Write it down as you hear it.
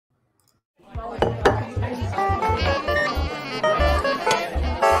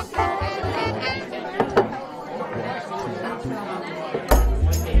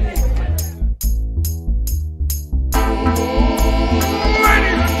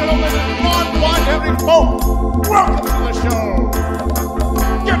folks, welcome to the show.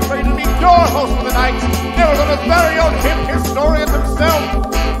 Get ready to meet your host for the night, Arizona's very own hip historian himself,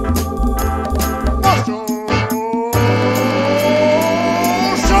 Marshall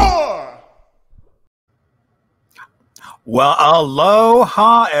Shore. Well,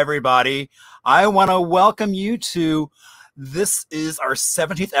 aloha, everybody. I want to welcome you to this is our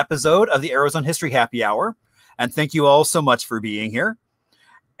 17th episode of the Arizona History Happy Hour. And thank you all so much for being here.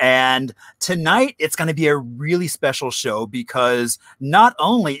 And tonight, it's going to be a really special show because not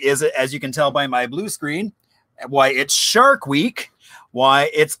only is it, as you can tell by my blue screen, why it's Shark Week, why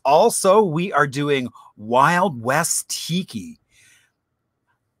it's also we are doing Wild West Tiki.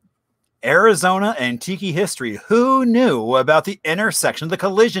 Arizona and Tiki history. Who knew about the intersection, the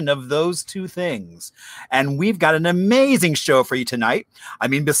collision of those two things? And we've got an amazing show for you tonight. I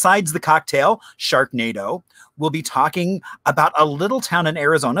mean, besides the cocktail, Sharknado, we'll be talking about a little town in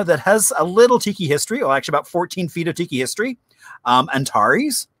Arizona that has a little Tiki history, or actually about 14 feet of Tiki history,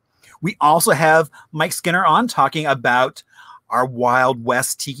 Antares. We also have Mike Skinner on talking about our Wild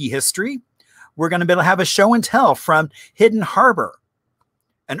West Tiki history. We're going to be able to have a show and tell from Hidden Harbor,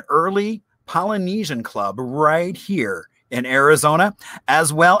 an early Polynesian club right here in Arizona,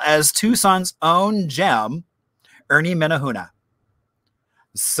 as well as Tucson's own gem, Ernie Menahuna.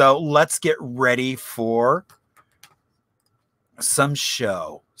 So let's get ready for some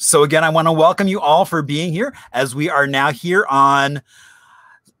show. So again, I want to welcome you all for being here as we are now here on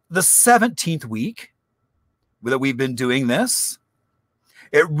the 17th week that we've been doing this.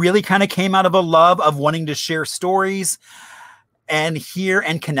 It really kind of came out of a love of wanting to share stories and hear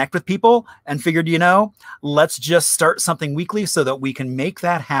and connect with people, and figured, you know, let's just start something weekly so that we can make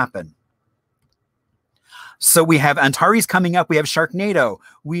that happen. So we have Antares coming up. We have Sharknado.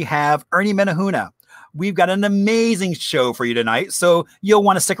 We have Ernie Menahuna. We've got an amazing show for you tonight, so you'll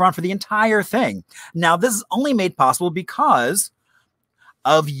want to stick around for the entire thing. Now, this is only made possible because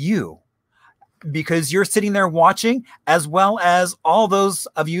of you, because you're sitting there watching, as well as all those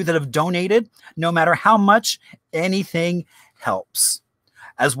of you that have donated, no matter how much, anything helps.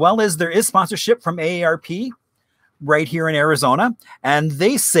 As well as there is sponsorship from AARP right here in Arizona, and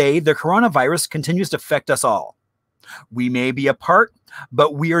they say the coronavirus continues to affect us all. We may be apart,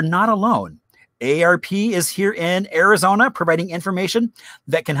 but we are not alone. AARP is here in Arizona providing information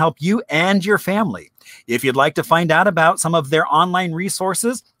that can help you and your family. If you'd like to find out about some of their online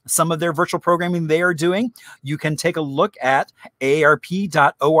resources, some of their virtual programming they are doing, you can take a look at aarp.org/AZ.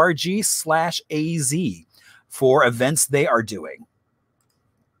 for events they are doing.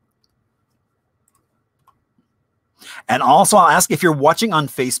 And also, I'll ask if you're watching on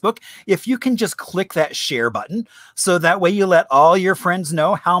Facebook, if you can just click that share button, so that way you let all your friends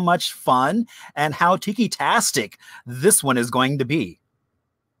know how much fun and how tiki-tastic this one is going to be.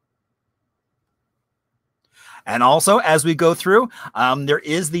 And also, as we go through, there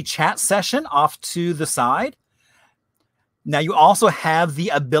is the chat session off to the side. Now, you also have the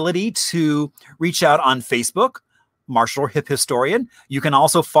ability to reach out on Facebook, Marshall Hip Historian. You can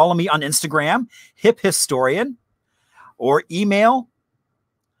also follow me on Instagram, Hip Historian, or email.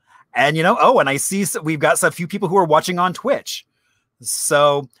 And, you know, oh, and I see we've got a few people who are watching on Twitch.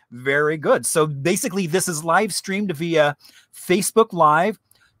 So very good. So basically, this is live streamed via Facebook Live,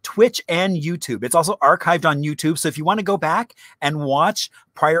 Twitch, and YouTube. It's also archived on YouTube. So if you want to go back and watch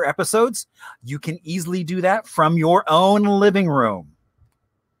prior episodes, you can easily do that from your own living room.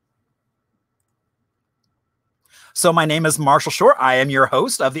 So my name is Marshall Shore. I am your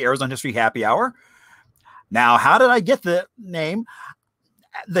host of the Arizona History Happy Hour. Now, how did I get the name?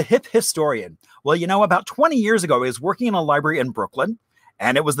 The Hip Historian. Well, you know, about 20 years ago, I was working in a library in Brooklyn,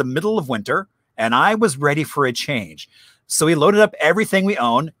 and it was the middle of winter, and I was ready for a change. So we loaded up everything we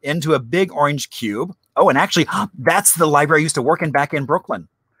own into a big orange cube. Oh, and actually, that's the library I used to work in back in Brooklyn.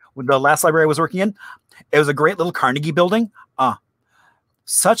 The last library I was working in, it was a great little Carnegie building.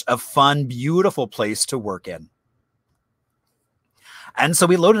 Such a fun, beautiful place to work in. And so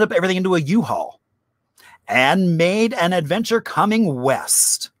we loaded up everything into a U-Haul and made an adventure coming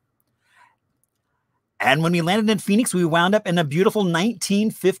west. And when we landed in Phoenix, we wound up in a beautiful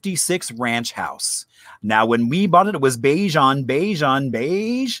 1956 ranch house. Now, when we bought it, it was beige on beige on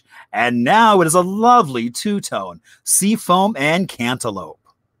beige. And now it is a lovely two-tone, seafoam and cantaloupe.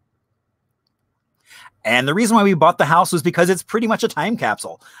 And the reason why we bought the house was because it's pretty much a time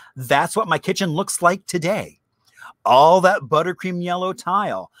capsule. That's what my kitchen looks like today. All that buttercream yellow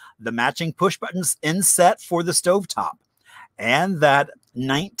tile, the matching push buttons inset for the stovetop, and that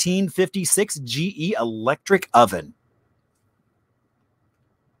 1956 GE electric oven.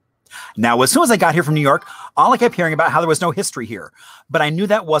 Now, as soon as I got here from New York, all I kept hearing about how there was no history here. But I knew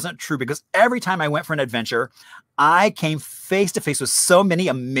that wasn't true because every time I went for an adventure, I came face to face with so many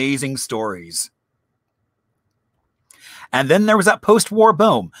amazing stories. And then there was that post-war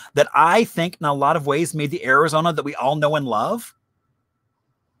boom that I think in a lot of ways made the Arizona that we all know and love.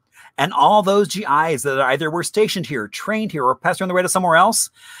 And all those GIs that either were stationed here, trained here, or passed on their way to somewhere else,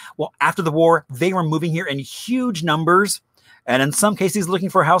 well, after the war, they were moving here in huge numbers, and in some cases looking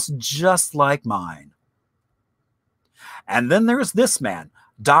for a house just like mine. And then there's this man,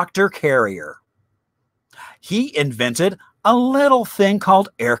 Dr. Carrier. He invented a little thing called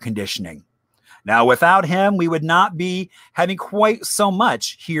air conditioning. Now, without him, we would not be having quite so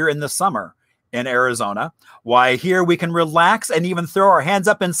much here in the summer in Arizona. Why, here we can relax and even throw our hands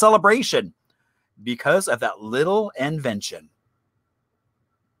up in celebration because of that little invention.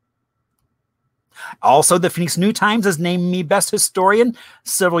 Also, the Phoenix New Times has named me best historian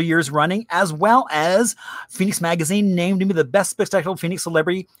several years running, as well as Phoenix Magazine named me the best spectacular Phoenix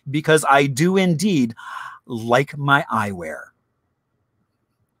celebrity because I do indeed like my eyewear.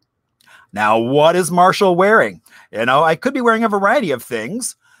 Now, what is Marshall wearing? You know, I could be wearing a variety of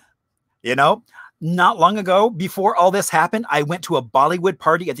things. You know, not long ago, before all this happened, I went to a Bollywood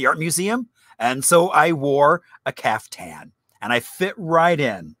party at the Art Museum, and so I wore a caftan, and I fit right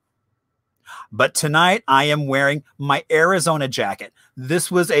in. But tonight, I am wearing my Arizona jacket. This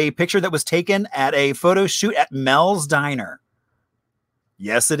was a picture that was taken at a photo shoot at Mel's Diner.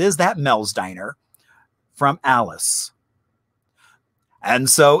 Yes, it is that Mel's Diner from Alice. And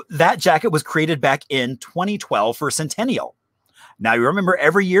so that jacket was created back in 2012 for Centennial. Now, you remember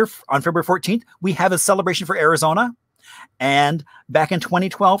every year on February 14th, we have a celebration for Arizona. And back in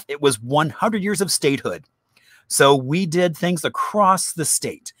 2012, it was 100 years of statehood. So we did things across the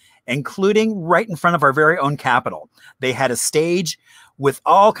state, including right in front of our very own Capitol. They had a stage with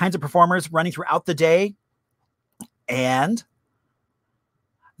all kinds of performers running throughout the day. And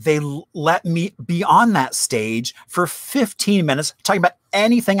they let me be on that stage for 15 minutes, talking about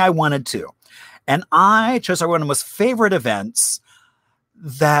anything I wanted to. And I chose one of my most favorite events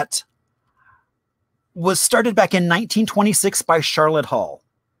that was started back in 1926 by Charlotte Hall.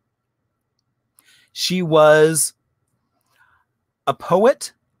 She was a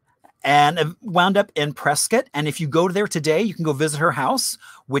poet and wound up in Prescott. And if you go there today, you can go visit her house,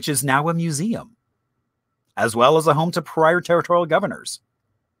 which is now a museum, as well as a home to prior territorial governors.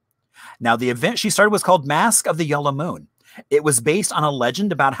 Now, the event she started was called Mask of the Yellow Moon. It was based on a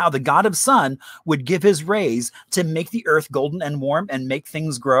legend about how the god of sun would give his rays to make the earth golden and warm and make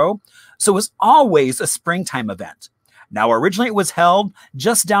things grow. So it was always a springtime event. Now, originally it was held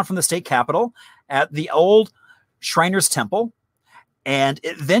just down from the state capitol at the old Shriners Temple. And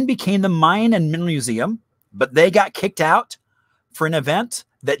it then became the Mine and Mineral Museum, but they got kicked out for an event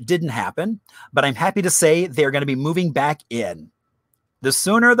that didn't happen. But I'm happy to say they're going to be moving back in. The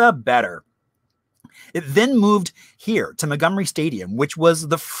sooner, the better. It then moved here to Montgomery Stadium, which was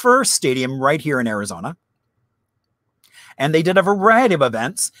the first stadium right here in Arizona. And they did a variety of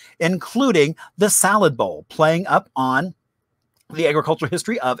events, including the Salad Bowl, playing up on the agricultural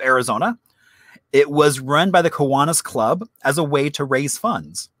history of Arizona. It was run by the Kiwanis Club as a way to raise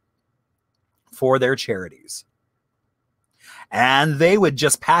funds for their charities. And they would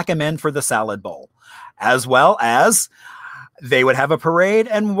just pack them in for the Salad Bowl, as well as they would have a parade.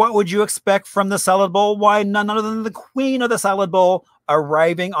 And what would you expect from the Salad Bowl? Why, none other than the queen of the Salad Bowl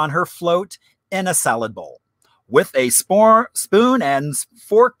arriving on her float in a salad bowl with a spoon and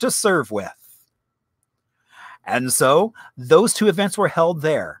fork to serve with. And so those two events were held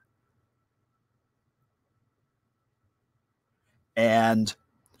there. And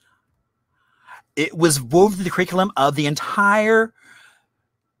it was woven into the curriculum of the entire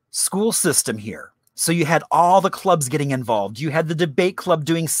school system here. So you had all the clubs getting involved. You had the debate club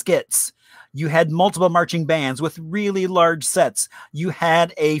doing skits. You had multiple marching bands with really large sets. You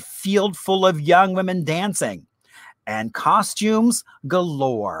had a field full of young women dancing and costumes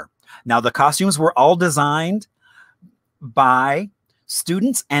galore. Now, the costumes were all designed by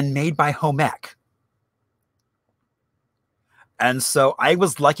students and made by home ec. And so I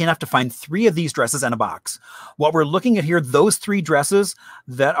was lucky enough to find 3 of these dresses in a box. What we're looking at here, those 3 dresses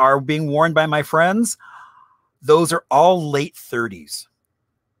that are being worn by my friends, those are all late 30s.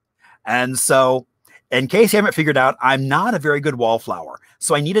 And so in case you haven't figured out, I'm not a very good wallflower.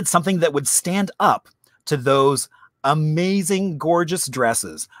 So I needed something that would stand up to those amazing, gorgeous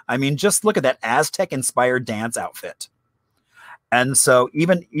dresses. I mean, just look at that Aztec-inspired dance outfit. And so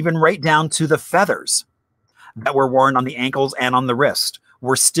even right down to the feathers that were worn on the ankles and on the wrist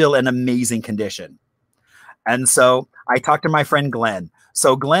were still in amazing condition. And so I talked to my friend Glenn,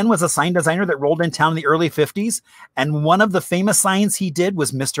 So Glenn was a sign designer that rolled in town in the early 50s. And one of the famous signs he did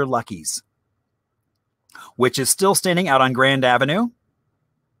was Mr. Lucky's, which is still standing out on Grand Avenue.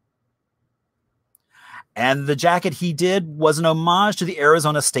 And the jacket he did was an homage to the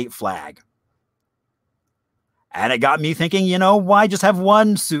Arizona state flag. And it got me thinking, you know, why just have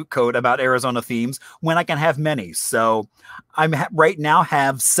one suit coat about Arizona themes when I can have many? So I'm right now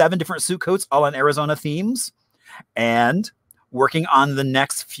have 7 different suit coats all on Arizona themes and working on the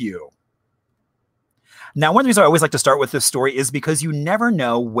next few. Now, one of the reasons I always like to start with this story is because you never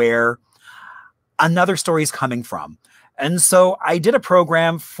know where another story is coming from. And so I did a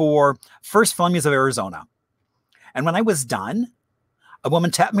program for First Felonies of Arizona. And when I was done, a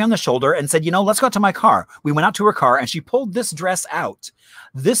woman tapped me on the shoulder and said, you know, let's go out to my car. We went out to her car and she pulled this dress out.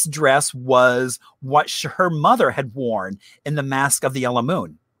 This dress was what her mother had worn in The Mask of the Yellow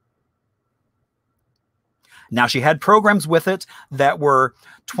Moon. Now, she had programs with it that were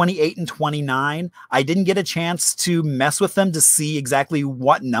 28 and 29. I didn't get a chance to mess with them to see exactly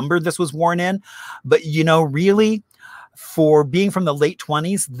what number this was worn in. But, you know, really, for being from the late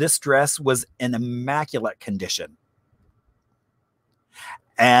 20s, this dress was in immaculate condition.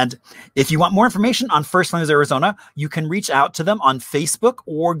 And if you want more information on First Felonies Arizona, you can reach out to them on Facebook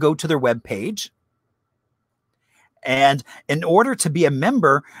or go to their webpage. And in order to be a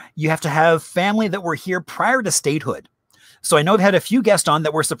member, you have to have family that were here prior to statehood. So I know I've had a few guests on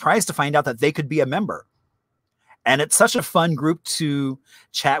that were surprised to find out that they could be a member. And it's such a fun group to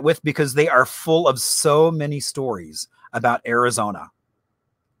chat with because they are full of so many stories about Arizona.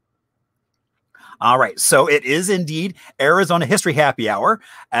 All right, so it is indeed Arizona History Happy Hour.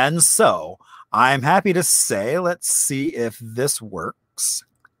 And so I'm happy to say, let's see if this works.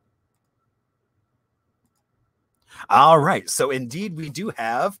 All right, so indeed we do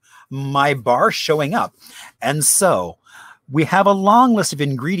have my bar showing up. And so we have a long list of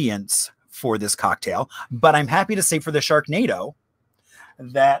ingredients for this cocktail, but I'm happy to say for the Sharknado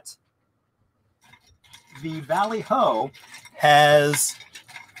that the Valley Ho has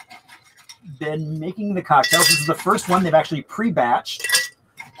been making the cocktails. This is the first one they've actually pre-batched.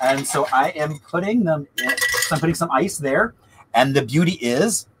 And so I am putting them in. So I'm putting some ice there. And the beauty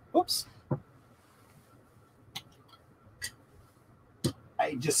is, oops.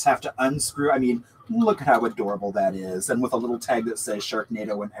 I just have to unscrew. I mean, look at how adorable that is. And with a little tag that says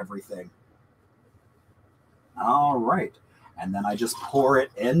Sharknado and everything. All right. And then I just pour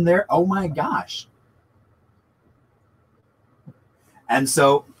it in there. Oh my gosh. And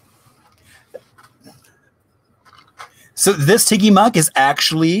so this Tiki mug is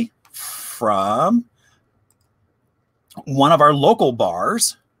actually from one of our local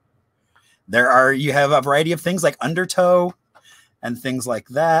bars. You have a variety of things like Undertow and things like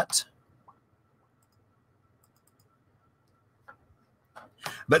that.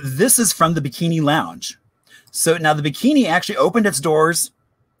 But this is from the Bikini Lounge. So now the Bikini actually opened its doors.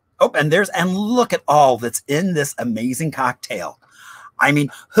 Oh, and look at all that's in this amazing cocktail. I mean,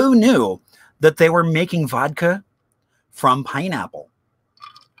 who knew that they were making vodka from pineapple?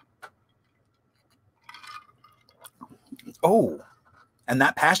 Oh, and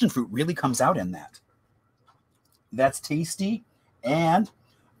that passion fruit really comes out in that. That's tasty and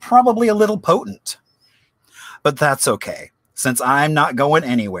probably a little potent, but that's okay since I'm not going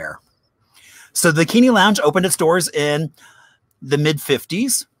anywhere. So the Bikini Lounge opened its doors in the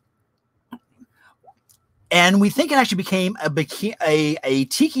mid-50s. And we think it actually became a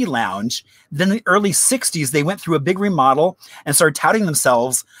tiki lounge. Then in the early 60s, they went through a big remodel and started touting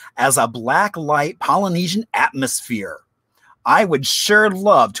themselves as a black light Polynesian atmosphere. I would sure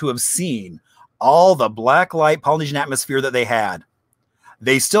love to have seen all the black light Polynesian atmosphere that they had.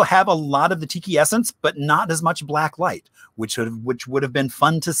 They still have a lot of the tiki essence, but not as much black light, which would have been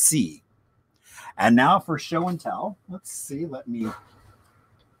fun to see. And now for show and tell. Let's see. Let me...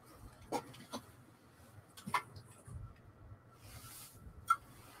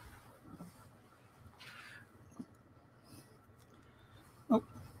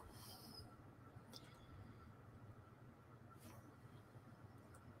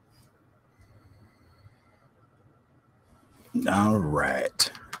 All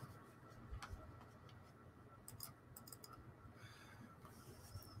right.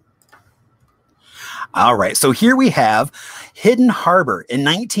 All right. So here we have Hidden Harbor in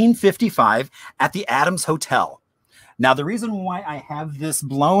 1955 at the Adams Hotel. Now, the reason why I have this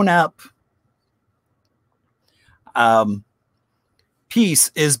blown up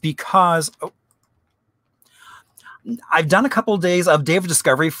piece is because I've done a couple of days of Day of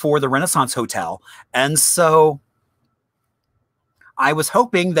Discovery for the Renaissance Hotel. And so I was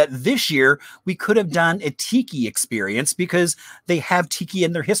hoping that this year we could have done a tiki experience because they have tiki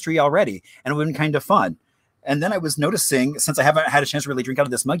in their history already, and it would have been kind of fun. And then I was noticing, since I haven't had a chance to really drink out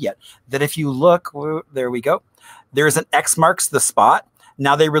of this mug yet, that if you look, there we go, there's an X marks the spot.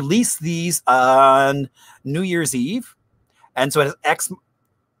 Now they release these on New Year's Eve, and so it has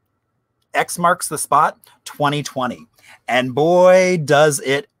X marks the spot 2020. And boy, does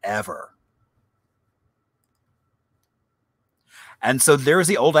it ever. And so there's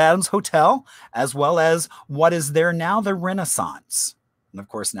the Old Adams Hotel, as well as what is there now, the Renaissance. And of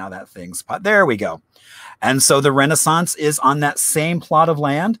course, now that thing's, there we go. And so the Renaissance is on that same plot of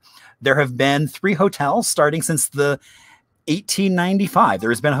land. There have been 3 hotels starting since the 1895. There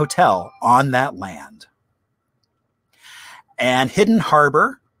has been a hotel on that land. And Hidden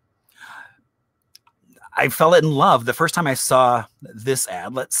Harbor, I fell in love the first time I saw this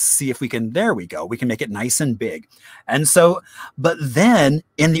ad. Let's see if we can, there we go. We can make it nice and big. And so, but then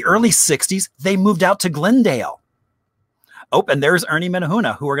in the early 60s, they moved out to Glendale. Oh, and there's Ernie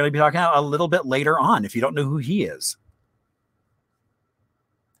Menahuna, who we're going to be talking about a little bit later on, if you don't know who he is.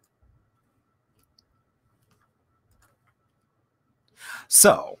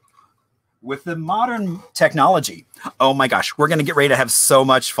 So, with the modern technology, oh my gosh, we're going to get ready to have so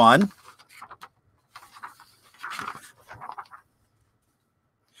much fun.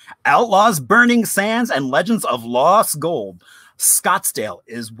 Outlaws, Burning Sands, and Legends of Lost Gold. Scottsdale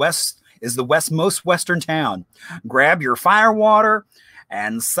is the most western town. Grab your firewater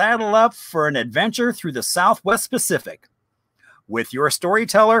and saddle up for an adventure through the Southwest Pacific. With your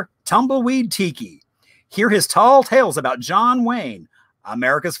storyteller, Tumbleweed Tiki. Hear his tall tales about John Wayne,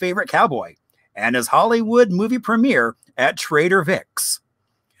 America's favorite cowboy, and his Hollywood movie premiere at Trader Vic's.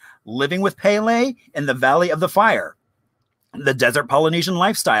 Living with Pele in the Valley of the Fire. The desert Polynesian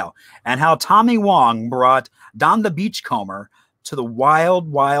lifestyle, and how Tommy Wong brought Don the Beachcomber to the wild,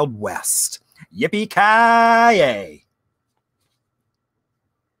 wild west. Yippee-ki-yay!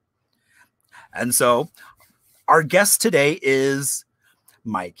 And so our guest today is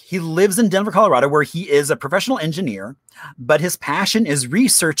Mike. He lives in Denver, Colorado, where he is a professional engineer, but his passion is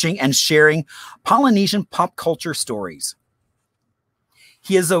researching and sharing Polynesian pop culture stories.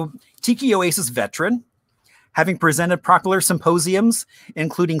 He is a Tiki Oasis veteran, having presented popular symposiums,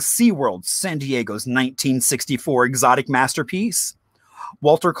 including SeaWorld, San Diego's 1964 exotic masterpiece,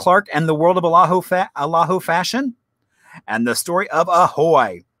 Walter Clark and the World of Alaho Fashion, and the story of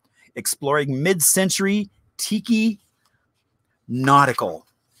Ahoy, exploring mid-century Tiki nautical.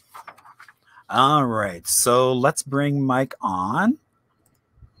 All right, so let's bring Mike on.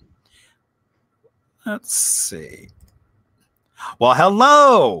 Let's see. Well,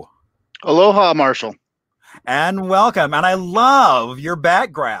 hello. Aloha, Marshall. And welcome. And I love your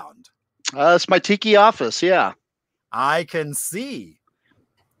background. It's my Tiki office. Yeah. I can see.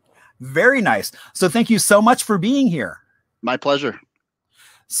 Very nice. So thank you so much for being here. My pleasure.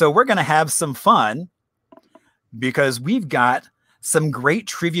 So we're going to have some fun because we've got some great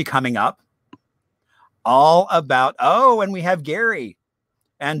trivia coming up all about, oh, and we have Gary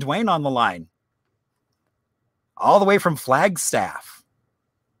and Dwayne on the line all the way from Flagstaff.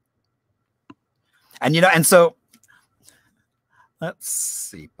 And, you know, and so let's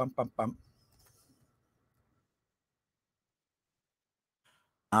see. Bum, bum, bum.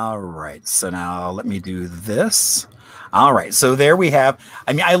 All right. So now let me do this. All right. So there we have.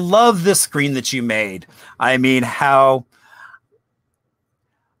 I mean, I love this screen that you made. I mean, how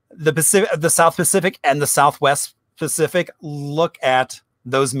the South Pacific and the Southwest Pacific look at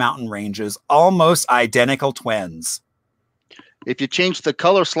those mountain ranges, almost identical twins. If you change the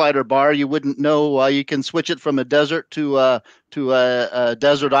color slider bar, you wouldn't know. You can switch it from a desert to a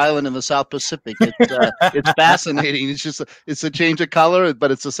desert island in the South Pacific. It's fascinating. It's a change of color, but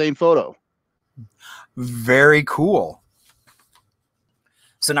it's the same photo. Very cool.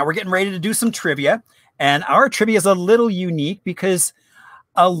 So now we're getting ready to do some trivia, and our trivia is a little unique because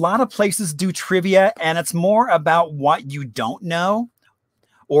a lot of places do trivia, and it's more about what you don't know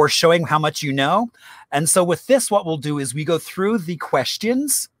or showing how much you know. And so with this, what we'll do is we go through the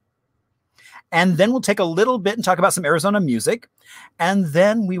questions, and then we'll take a little bit and talk about some Arizona music. And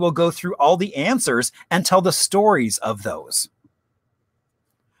then we will go through all the answers and tell the stories of those.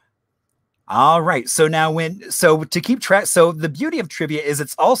 All right. So now so to keep track, so the beauty of trivia is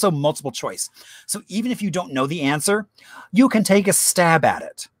it's also multiple choice. So even if you don't know the answer, you can take a stab at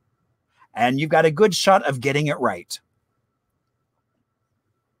it, and you've got a good shot of getting it right.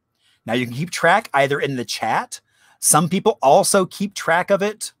 Now you can keep track either in the chat. Some people also keep track of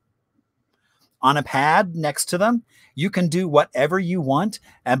it on a pad next to them. You can do whatever you want.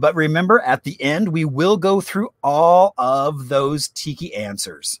 But remember, at the end, we will go through all of those tiki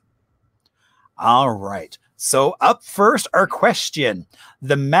answers. All right. So up first, our question.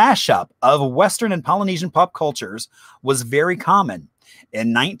 The mashup of Western and Polynesian pop cultures was very common.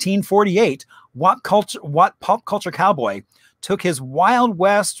 In 1948, what pop culture cowboy took his Wild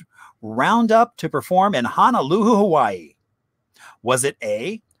West roundup to perform in Honolulu, Hawaii? Was it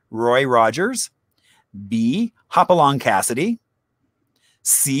A, Roy Rogers, B, Hopalong Cassidy,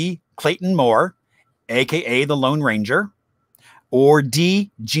 C, Clayton Moore, aka the Lone Ranger, or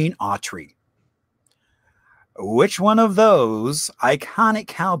D, Gene Autry? Which one of those iconic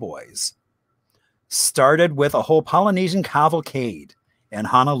cowboys started with a whole Polynesian cavalcade in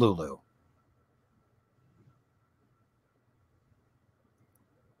Honolulu?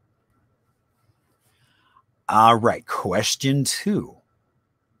 All right, question 2.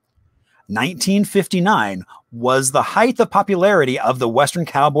 1959 was the height of popularity of the Western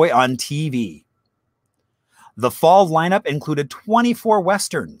cowboy on TV. The fall lineup included 24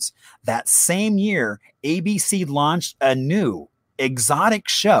 Westerns. That same year, ABC launched a new exotic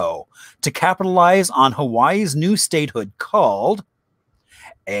show to capitalize on Hawaii's new statehood called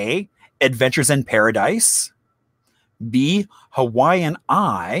A, Adventures in Paradise, B, Hawaiian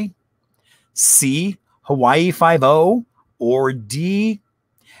Eye, C, Hawaii Five-0, or D,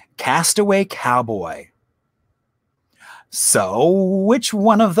 Castaway Cowboy. So, which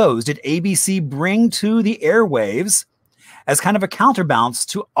one of those did ABC bring to the airwaves as kind of a counterbalance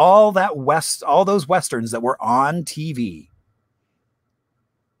to all those Westerns that were on TV?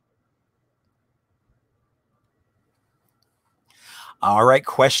 All right,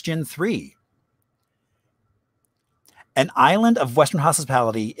 question 3. An island of Western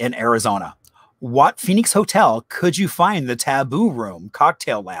hospitality in Arizona. What Phoenix hotel could you find the Taboo Room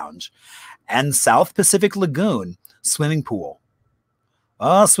cocktail lounge and South Pacific Lagoon swimming pool?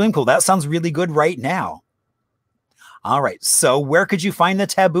 Oh, swimming pool. That sounds really good right now. All right. So where could you find the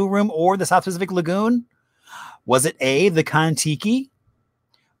Taboo Room or the South Pacific Lagoon? Was it A, the Kon-Tiki?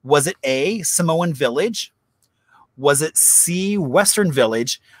 Was it A, Samoan Village? Was it C, Western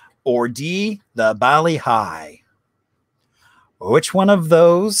Village? Or D, the Bali High? Which one of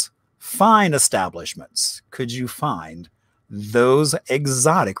those fine establishments could you find those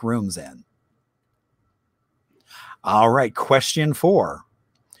exotic rooms in? All right, question 4.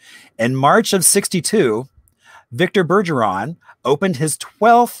 In March of '62, Victor Bergeron opened his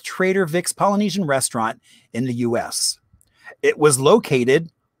 12th Trader Vic's Polynesian restaurant in the U.S. It was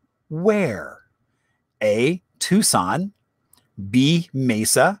located where? A, Tucson, B,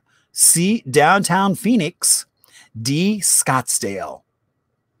 Mesa, C, downtown Phoenix, D, Scottsdale.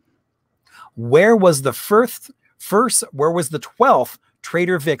 Where was the 12th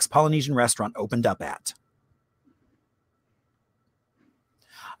Trader Vic's Polynesian restaurant opened up at?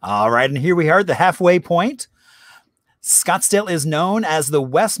 All right, and here we are at the halfway point. Scottsdale is known as the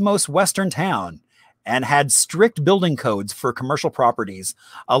westmost Western town and had strict building codes for commercial properties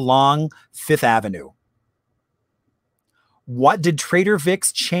along Fifth Avenue. What did Trader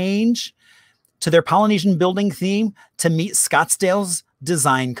Vic's change to their Polynesian building theme to meet Scottsdale's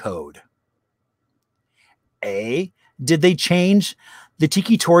design code? A, did they change the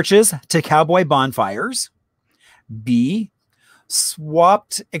tiki torches to cowboy bonfires? B,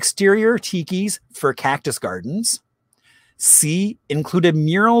 swapped exterior tikis for cactus gardens? C, included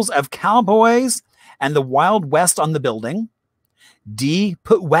murals of cowboys and the Wild West on the building? D,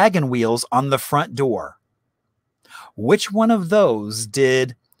 put wagon wheels on the front door? Which one of those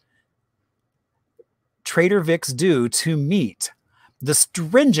did Trader Vic's do to meet the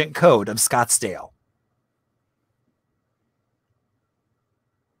stringent code of Scottsdale?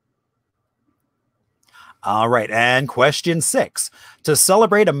 All right, and question 6. To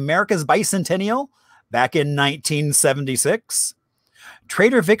celebrate America's bicentennial back in 1976,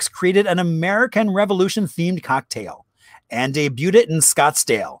 Trader Vic's created an American Revolution-themed cocktail and debuted it in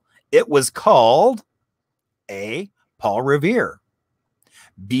Scottsdale. It was called A, Paul Revere,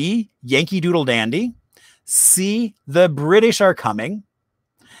 B, Yankee Doodle Dandy, C, The British Are Coming,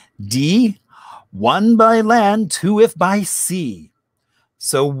 D, One by Land, Two If by Sea.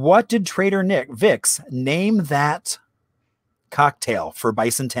 So what did Trader Vic's name that cocktail for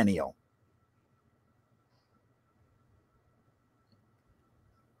bicentennial?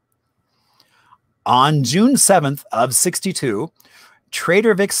 On June 7th of '62,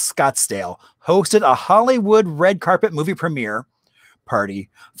 Trader Vic's Scottsdale hosted a Hollywood red carpet movie premiere party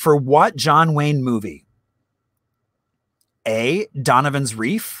for what John Wayne movie? A, Donovan's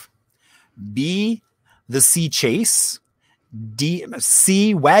Reef, B, The Sea Chase,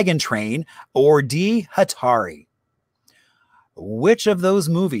 C, Wagon Train, or D, Hatari? Which of those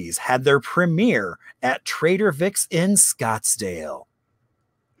movies had their premiere at Trader Vic's in Scottsdale?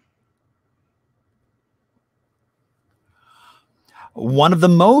 One of the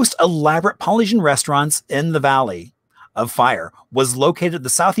most elaborate Polynesian restaurants in the Valley of Fire was located at the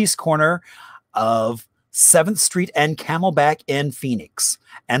southeast corner of 7th Street and Camelback in Phoenix.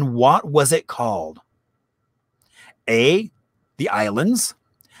 And what was it called? A, the Islands,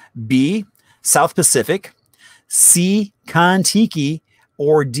 B, South Pacific, C, Kon-Tiki,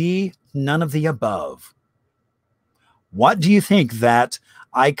 or D, none of the above? What do you think that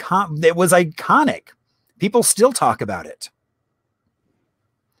it was iconic? People still talk about it.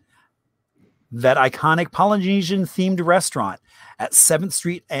 That iconic Polynesian themed restaurant at 7th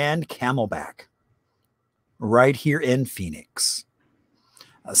Street and Camelback, right here in Phoenix.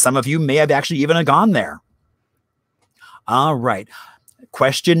 Some of you may have actually even gone there. All right.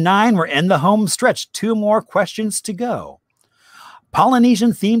 Question 9. We're in the home stretch. 2 more questions to go.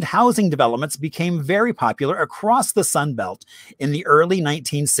 Polynesian themed housing developments became very popular across the Sun Belt in the early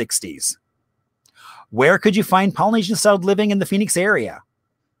 1960s. Where could you find Polynesian styled living in the Phoenix area?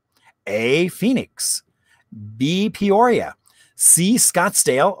 A, Phoenix, B, Peoria, C,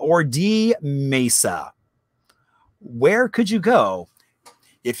 Scottsdale, or D, Mesa? Where could you go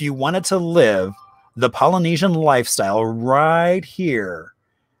if you wanted to live the Polynesian lifestyle right here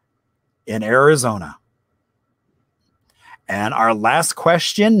in Arizona? And our last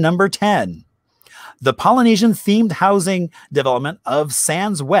question, number 10. The Polynesian themed housing development of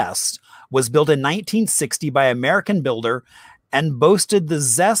Sands West was built in 1960 by American builder and boasted the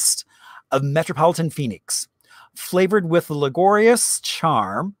zest of metropolitan Phoenix, flavored with the luxurious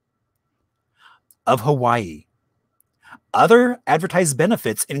charm of Hawaii. Other advertised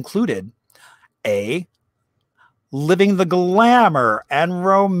benefits included A, living the glamour and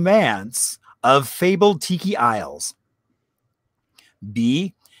romance of fabled Tiki Isles,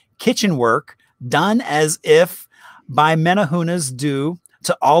 B, kitchen work done as if by Menahunas due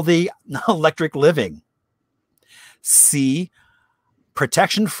to all the electric living, C,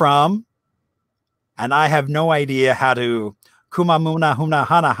 protection from, and I have no idea how to kumamuna huna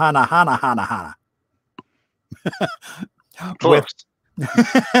hana hana hana hana hana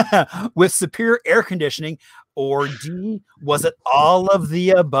with superior air conditioning, or D, was it all of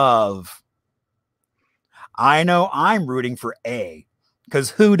the above? I know I'm rooting for A, because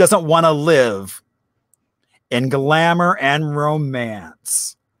who doesn't want to live in glamour and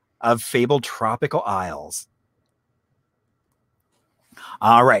romance of fabled tropical isles?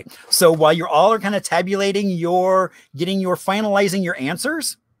 All right. So while you're all are kind of tabulating finalizing your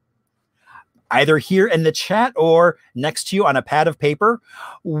answers, either here in the chat or next to you on a pad of paper,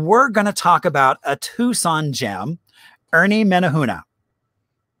 we're going to talk about a Tucson gem, Ernie Menahuna.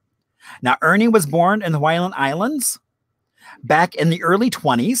 Now, Ernie was born in the Hawaiian Islands back in the early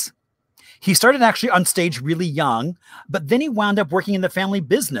 20s. He started actually on stage really young, but then he wound up working in the family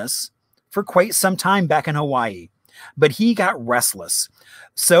business for quite some time back in Hawaii. But he got restless.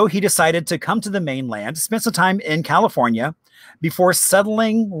 So he decided to come to the mainland, spend some time in California before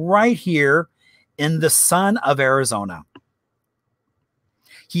settling right here in the sun of Arizona.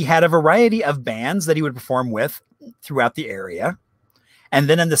 He had a variety of bands that he would perform with throughout the area. And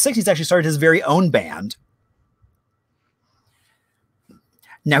then in the 60s, actually started his very own band.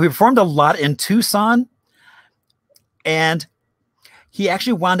 Now, he performed a lot in Tucson, and he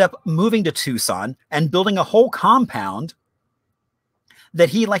actually wound up moving to Tucson and building a whole compound that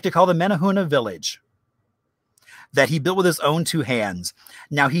he liked to call the Menahuna Village, that he built with his own 2 hands.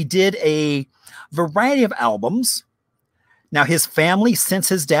 Now, he did a variety of albums. Now, his family, since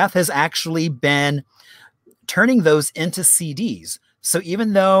his death, has actually been turning those into CDs. So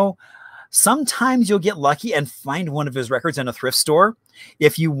even though sometimes you'll get lucky and find one of his records in a thrift store,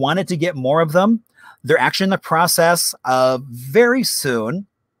 if you wanted to get more of them, they're actually in the process of very soon.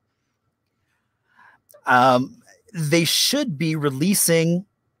 They should be releasing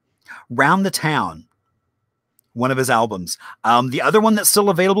Round the Town, one of his albums. The other one that's still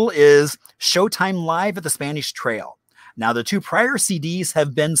available is Showtime Live at the Spanish Trail. Now, the 2 prior CDs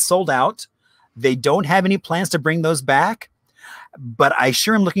have been sold out. They don't have any plans to bring those back, but I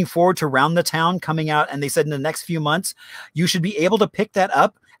sure am looking forward to Round the Town coming out. And they said in the next few months, you should be able to pick that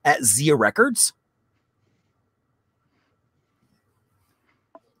up at Zia Records.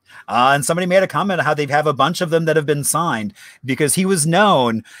 And somebody made a comment on how they have a bunch of them that have been signed, because he was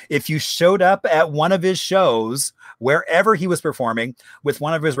known, if you showed up at one of his shows, wherever he was performing with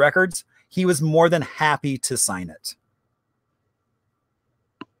one of his records, he was more than happy to sign it.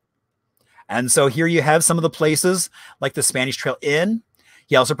 And so here you have some of the places like the Spanish Trail Inn.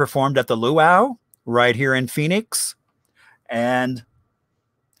 He also performed at the Luau right here in Phoenix. And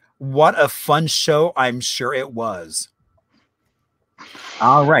what a fun show I'm sure it was.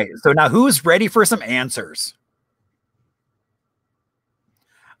 All right. So now who's ready for some answers?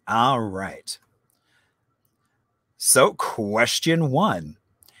 All right. So question 1.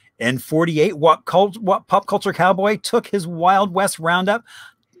 In 48, what pop culture cowboy took his Wild West roundup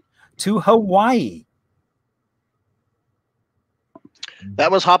to Hawaii?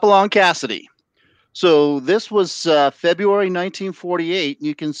 That was Hopalong Cassidy. So this was February 1948.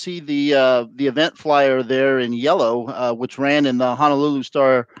 You can see the event flyer there in yellow, which ran in the Honolulu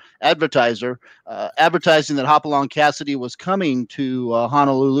Star Advertiser, advertising that Hopalong Cassidy was coming to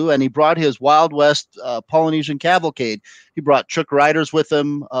Honolulu, and he brought his Wild West Polynesian cavalcade. He brought trick riders with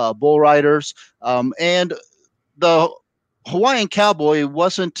him, bull riders, and the Hawaiian cowboy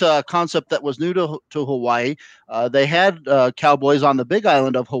wasn't a concept that was new to Hawaii. They had cowboys on the Big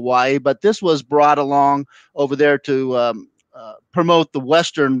Island of Hawaii, but this was brought along over there to promote the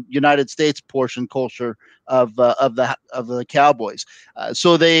Western United States portion culture of the cowboys.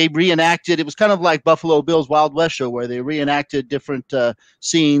 So they reenacted. It was kind of like Buffalo Bill's Wild West show, where they reenacted different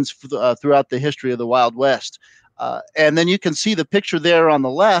scenes throughout the history of the Wild West. And then you can see the picture there on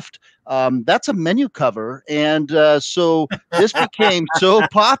the left. That's a menu cover, and so this became so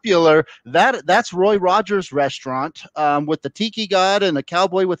popular that that's Roy Rogers' restaurant with the tiki god and a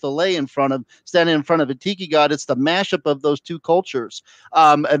cowboy with a lei standing in front of a tiki god. It's the mashup of those two cultures,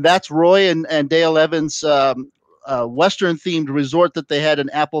 and that's Roy and Dale Evans' Western themed resort that they had in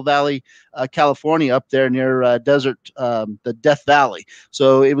Apple Valley, California, up there near the Death Valley.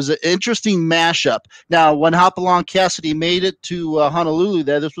 So it was an interesting mashup. Now, when Hopalong Cassidy made it to Honolulu,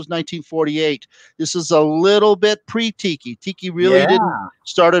 this was 1948. This is a little bit pre-Tiki. Tiki really didn't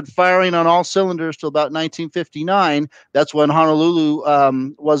started firing on all cylinders till about 1959. That's when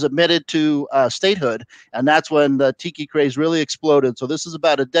Honolulu was admitted to statehood, and that's when the Tiki craze really exploded. So this is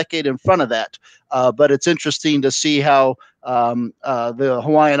about a decade in front of that. But it's interesting to see how the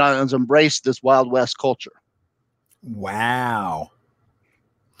Hawaiian Islands embraced this Wild West culture. Wow.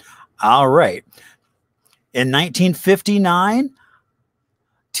 All right. In 1959,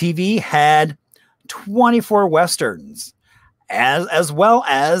 TV had 24 Westerns, as well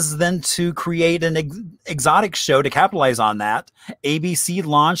as then to create an exotic show to capitalize on that. ABC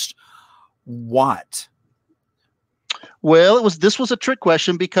launched what? Well, this was a trick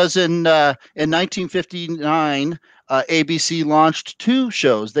question because in 1959, ABC launched two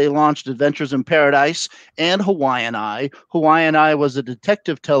shows. They launched Adventures in Paradise and Hawaiian Eye. Hawaiian Eye was a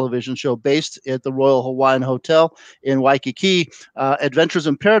detective television show based at the Royal Hawaiian Hotel in Waikiki. Adventures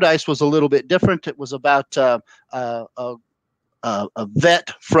in Paradise was a little bit different. It was about a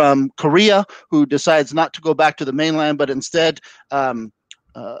vet from Korea who decides not to go back to the mainland, but instead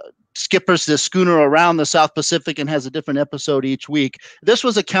skippers this schooner around the South Pacific and has a different episode each week. This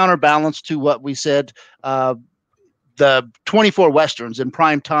was a counterbalance to what we said, the 24 Westerns in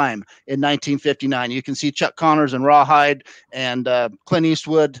prime time in 1959. You can see Chuck Connors and Rawhide and Clint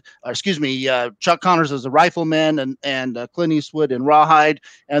Eastwood, Chuck Connors as a rifleman and Clint Eastwood in Rawhide.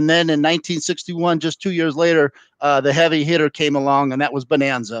 And then in 1961, just 2 years later, the heavy hitter came along, and that was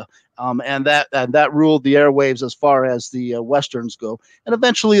Bonanza. And that ruled the airwaves as far as the Westerns go. And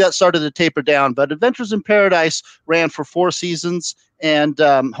eventually that started to taper down. But Adventures in Paradise ran for 4 seasons, and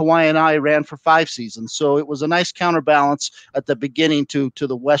Hawaiian Eye ran for 5 seasons. So it was a nice counterbalance at the beginning to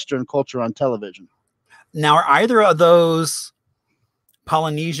the Western culture on television. Now, are either of those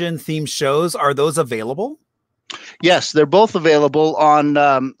Polynesian themed shows, are those available? Yes, they're both available on,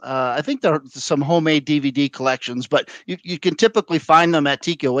 I think there are some homemade DVD collections, but you can typically find them at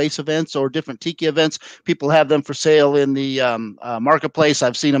Tiki Oasis events or different Tiki events. People have them for sale in the marketplace.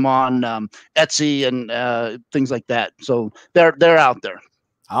 I've seen them on Etsy and things like that. So they're out there.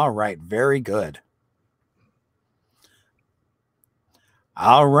 All right. Very good.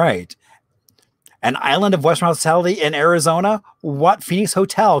 All right. An island of Western hospitality in Arizona. What Phoenix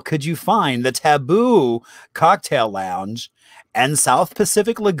hotel could you find the Taboo Cocktail Lounge and South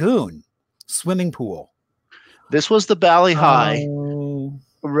Pacific Lagoon swimming pool? This was the Bali High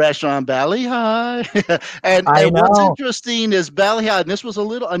restaurant, Bali High. and what's interesting is Bali High, and this was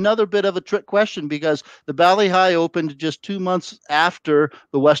another bit of a trick question because the Bali High opened just 2 months after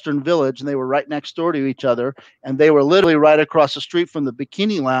the Western Village, and they were right next door to each other, and they were literally right across the street from the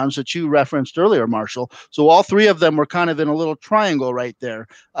Bikini Lounge that you referenced earlier, Marshall. So all 3 of them were kind of in a little triangle right there.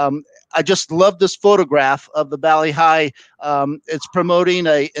 I just love this photograph of the Bali High. It's promoting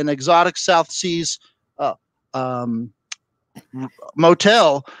an exotic South Seas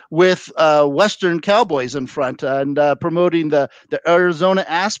motel with Western cowboys in front and promoting the Arizona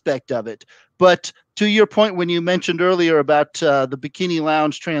aspect of it. But to your point, when you mentioned earlier about the Bikini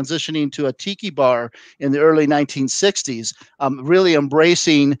Lounge transitioning to a tiki bar in the early 1960s, really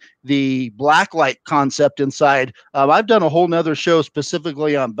embracing the blacklight concept inside. I've done a whole nother show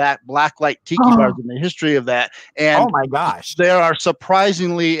specifically on blacklight tiki bars and the history of that. And oh my gosh, there are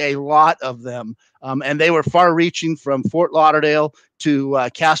surprisingly a lot of them. And they were far-reaching from Fort Lauderdale to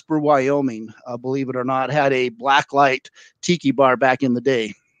Casper, Wyoming. Believe it or not, had a blacklight tiki bar back in the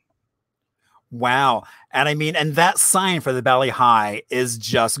day. Wow. And I mean, and that sign for the Valley High is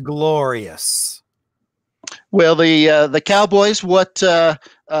just glorious. Well, the Cowboys, what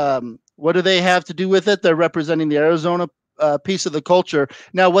do they have to do with it? They're representing the Arizona piece of the culture.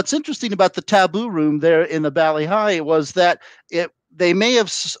 Now, what's interesting about the Taboo Room there in the Valley High was that they may have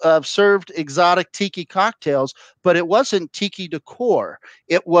served exotic tiki cocktails, but it wasn't tiki decor.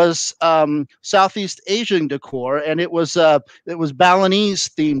 It was Southeast Asian decor, and it was Balinese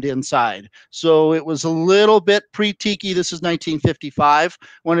themed inside. So it was a little bit pre-tiki. This is 1955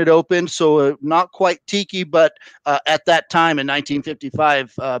 when it opened, so not quite tiki, but at that time in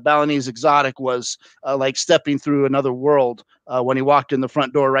 1955, Balinese exotic was like stepping through another world when he walked in the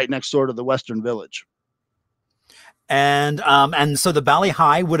front door right next door to the Western Village. And so the Valley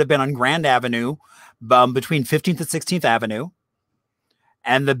High would have been on Grand Avenue between 15th and 16th Avenue.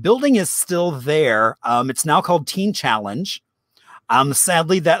 And the building is still there. It's now called Teen Challenge.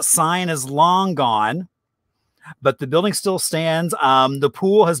 Sadly, that sign is long gone, but the building still stands. The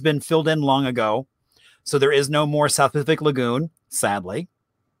pool has been filled in long ago, so there is no more South Pacific Lagoon, sadly.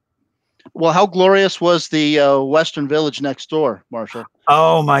 Well, how glorious was the Western Village next door, Marshall?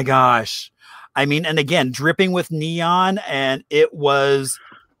 Oh, my gosh. I mean, and again, dripping with neon, and it was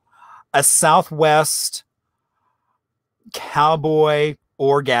a Southwest cowboy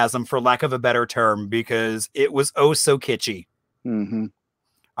orgasm, for lack of a better term, because it was oh so kitschy. Mm-hmm.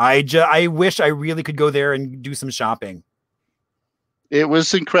 I wish I really could go there and do some shopping. It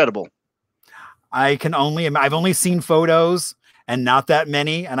was incredible. I've only seen photos and not that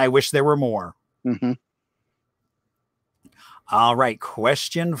many, and I wish there were more. Mm-hmm. All right,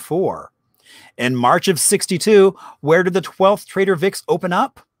 question 4. In March of ¡62, where did the 12th Trader Vic's open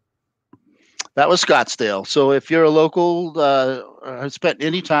up? That was Scottsdale. So if you're a local, has spent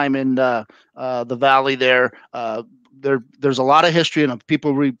any time in the valley there's a lot of history, and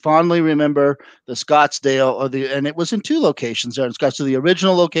people fondly remember the Scottsdale, and it was in 2 locations there in Scottsdale. The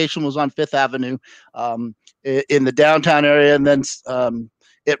original location was on 5th Avenue in the downtown area, and then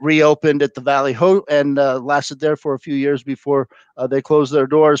it reopened at the Valley and lasted there for a few years before they closed their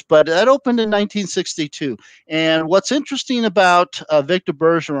doors. But that opened in 1962. And what's interesting about Victor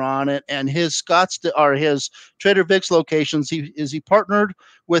Bergeron and his his Trader Vic's locations, he partnered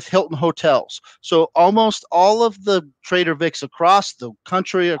with Hilton Hotels. So almost all of the Trader Vic's across the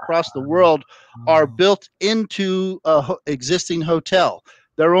country, across the world, are built into a existing hotel.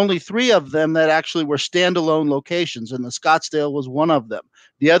 There are only 3 of them that actually were standalone locations, and the Scottsdale was one of them.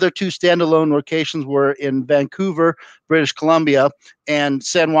 The other 2 standalone locations were in Vancouver, British Columbia, and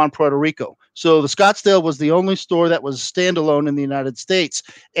San Juan, Puerto Rico. So the Scottsdale was the only store that was standalone in the United States.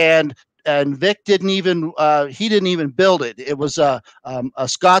 And Vic didn't even build it. It was a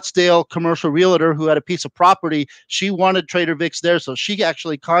Scottsdale commercial realtor who had a piece of property. She wanted Trader Vic's there, so she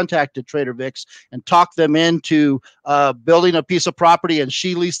actually contacted Trader Vic's and talked them into building a piece of property, and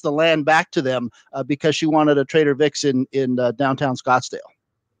she leased the land back to them because she wanted a Trader Vic's in downtown Scottsdale.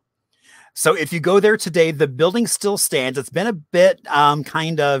 So if you go there today, the building still stands. It's been a bit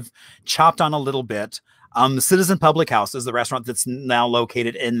kind of chopped on a little bit. The Citizen Public House is the restaurant that's now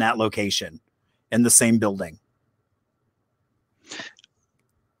located in that location, in the same building.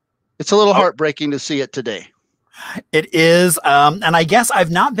 It's a little heartbreaking to see it today. It is. And I guess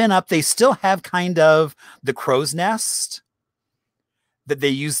I've not been up. They still have kind of the crow's nest that they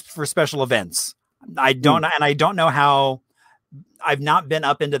use for special events. I don't know how. I've not been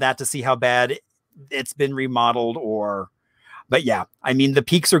up into that to see how bad it's been remodeled but yeah, I mean, the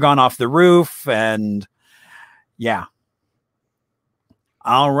peaks are gone off the roof, and yeah.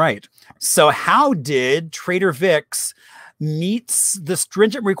 All right. So how did Trader Vic's meet the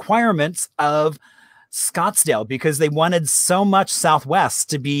stringent requirements of Scottsdale? Because they wanted so much Southwest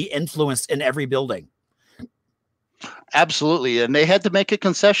to be influenced in every building. Absolutely. And they had to make a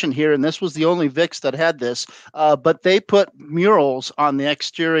concession here, and this was the only Vic's that had this, but they put murals on the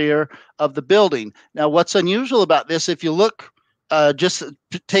exterior of the building. Now, what's unusual about this, if you look, just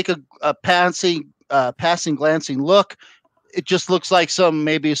take a passing glancing look, it just looks like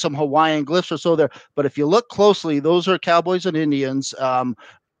maybe some Hawaiian glyphs or so there. But if you look closely, those are cowboys and Indians,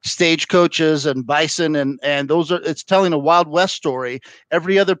 stagecoaches and bison, and those are, it's telling a Wild West story.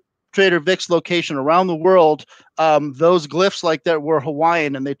 Every other Trader Vic's location around the world, those glyphs like that were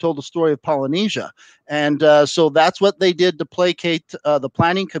Hawaiian, and they told the story of Polynesia. And so that's what they did to placate the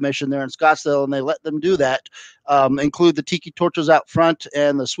Planning Commission there in Scottsdale, and they let them do that. Include the tiki torches out front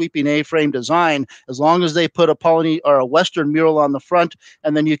and the sweeping A-frame design, as long as they put a or a Western mural on the front,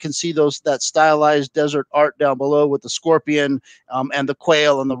 and then you can see that stylized desert art down below with the scorpion and the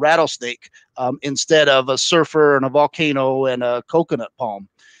quail and the rattlesnake, instead of a surfer and a volcano and a coconut palm.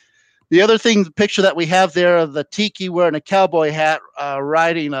 The other thing, the picture that we have there of the tiki wearing a cowboy hat,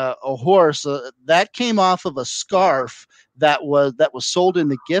 riding a horse, that came off of a scarf that was sold in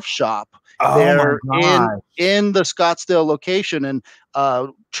the gift shop there in the Scottsdale location. And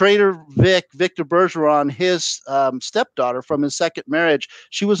Trader Victor Bergeron, his stepdaughter from his second marriage,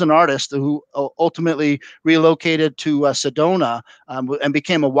 she was an artist who ultimately relocated to Sedona and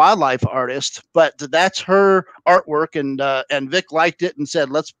became a wildlife artist. But that's her artwork, and Vic liked it and said,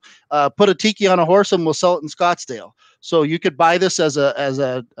 let's put a tiki on a horse and we'll sell it in Scottsdale. So you could buy this as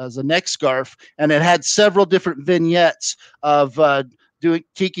a neck scarf, and it had several different vignettes of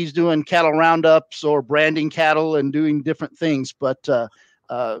Tiki's doing cattle roundups or branding cattle and doing different things. But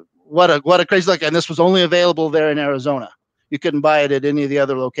what a crazy look! And this was only available there in Arizona. You couldn't buy it at any of the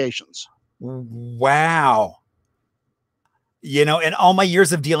other locations. Wow. You know, in all my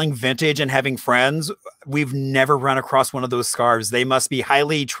years of dealing vintage and having friends, we've never run across one of those scarves. They must be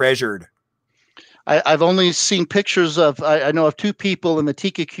highly treasured. I've only seen pictures of. I know of two people in the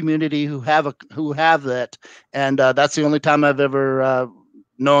Tiki community who have that, and that's the only time I've ever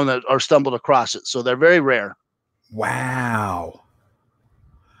known that or stumbled across it. So they're very rare. Wow.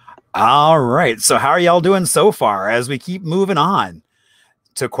 All right. So how are y'all doing so far as we keep moving on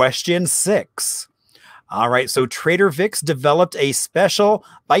to question 6? All right. So Trader Vic's developed a special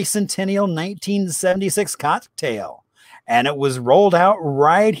bicentennial 1976 cocktail, and it was rolled out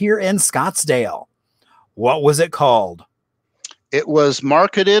right here in Scottsdale. What was it called? It was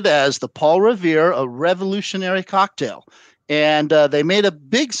marketed as the Paul Revere, a revolutionary cocktail. And they made a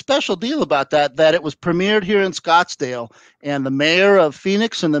big special deal about that it was premiered here in Scottsdale. And the mayor of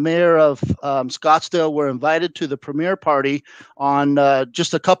Phoenix and the mayor of Scottsdale were invited to the premiere party on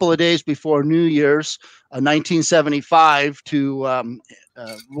just a couple of days before New Year's 1975 to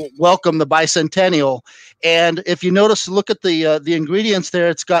welcome the bicentennial. And if you notice, look at the ingredients there.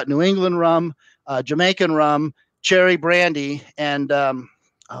 It's got New England rum, Jamaican rum, cherry brandy, and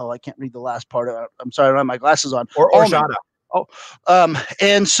I can't read the last part of it. I'm sorry, I don't have my glasses on. Or horchata.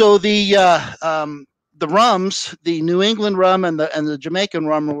 And so the rums, the New England rum and the Jamaican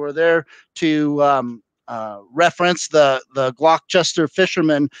rum, were there to reference the Gloucester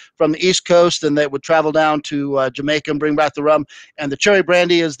fishermen from the East Coast, and they would travel down to Jamaica and bring back the rum. And the cherry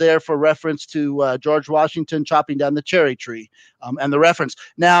brandy is there for reference to George Washington chopping down the cherry tree, and the reference.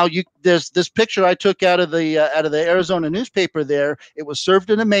 Now, there's this picture I took out of the Arizona newspaper there. It was served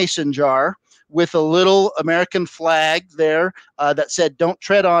in a mason jar with a little American flag there that said, "Don't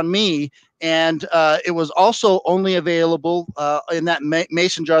tread on me." And it was also only available in that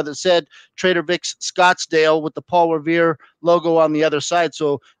mason jar that said Trader Vic's Scottsdale with the Paul Revere logo on the other side.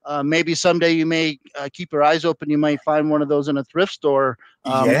 So maybe someday you may keep your eyes open. You might find one of those in a thrift store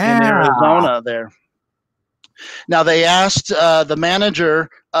in Arizona there. Now, they asked the manager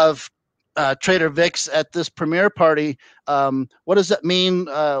of Trader Vic's at this premiere party, what does that mean?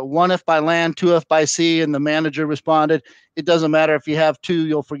 1 if by land, 2 if by sea. And the manager responded, "It doesn't matter if you have 2,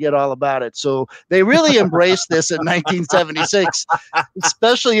 you'll forget all about it." So they really embraced this in 1976,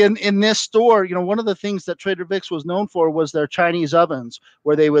 especially in this store. You know, one of the things that Trader Vic's was known for was their Chinese ovens,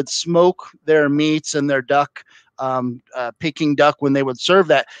 where they would smoke their meats and their duck, Peking duck, when they would serve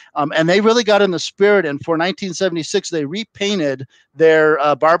that. And they really got in the spirit. And for 1976, they repainted their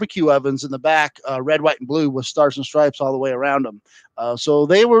barbecue ovens in the back, red, white, and blue with stars and stripes all the way around them. So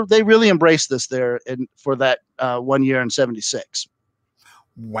they really embraced this there for that 1 year in 76.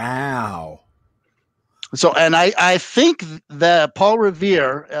 Wow. So, and I think that Paul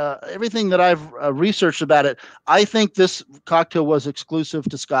Revere, everything that I've researched about it, I think this cocktail was exclusive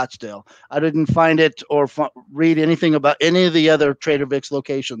to Scottsdale. I didn't find it or read anything about any of the other Trader Vic's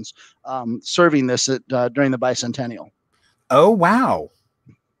locations serving this during the bicentennial. Oh, wow.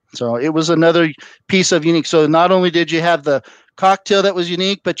 So it was another piece of unique. So not only did you have the cocktail that was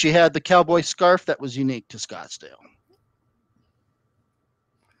unique, but you had the cowboy scarf that was unique to Scottsdale.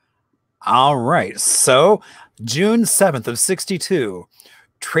 All right. So June 7th of 62,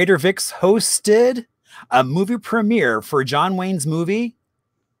 Trader Vic's hosted A movie premiere for John Wayne's movie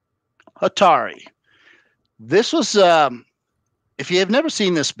Atari. This was, if you have never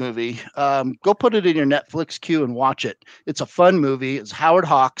seen this movie, go put it in your Netflix queue and watch it. It's a fun movie. It's Howard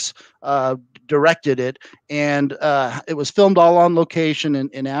Hawks directed it, and it was filmed all on location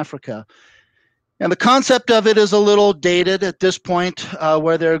in Africa. And the concept of it is a little dated at this point,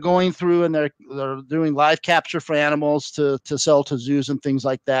 where they're going through and they're doing live capture for animals to sell to zoos and things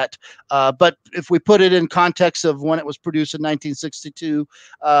like that. But if we put it in context of when it was produced in 1962,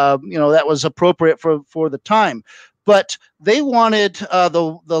 that was appropriate for the time. But they wanted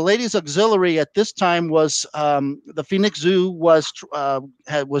the ladies' auxiliary at this time was the Phoenix Zoo was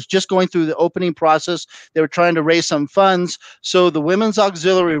just going through the opening process. They were trying to raise some funds, so the women's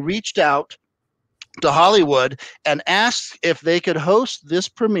auxiliary reached out to Hollywood and asked if they could host this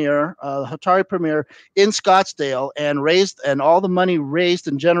premiere, Atari premiere in Scottsdale, and all the money raised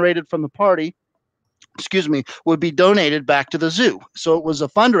and generated from the party, would be donated back to the zoo. So it was a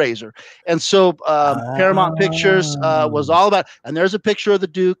fundraiser. And so Paramount Pictures was all about, and there's a picture of the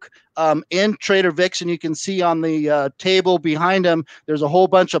Duke in Trader Vic's, and you can see on the table behind him, there's a whole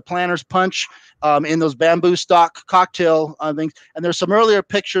bunch of Planters Punch in those bamboo stock cocktail things. And there's some earlier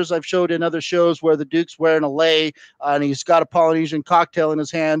pictures I've showed in other shows where the Duke's wearing a lei and he's got a Polynesian cocktail in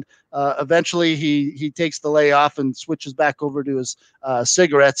his hand. Eventually he takes the lei off and switches back over to his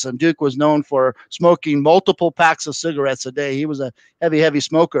cigarettes. And Duke was known for smoking multiple packs of cigarettes a day. He was a heavy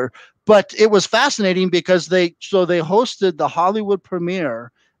smoker. But it was fascinating because they hosted the Hollywood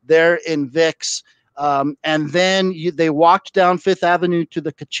premiere there in Vic's. And then they walked down Fifth Avenue to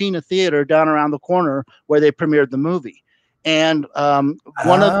the Kachina Theater down around the corner where they premiered the movie. And one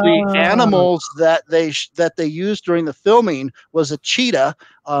of the animals that they used during the filming was a cheetah,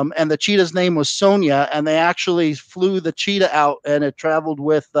 and the cheetah's name was Sonia. And they actually flew the cheetah out, and it traveled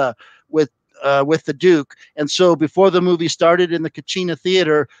with the Duke. And so before the movie started in the Kachina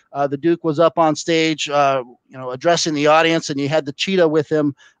Theater, the Duke was up on stage, addressing the audience, and he had the cheetah with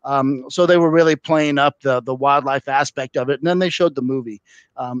him. So they were really playing up the wildlife aspect of it. And then they showed the movie.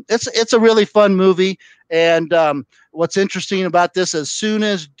 It's a really fun movie. And what's interesting about this, as soon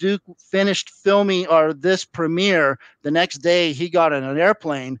as Duke finished filming this premiere, the next day he got on an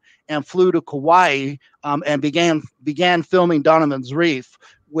airplane and flew to Kauai and began filming Donovan's Reef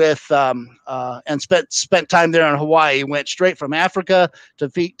and spent time there in Hawaii. He went straight from Africa to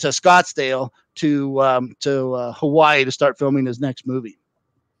Scottsdale to Hawaii to start filming his next movie.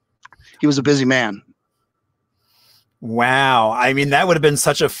 He was a busy man. Wow. I mean, that would have been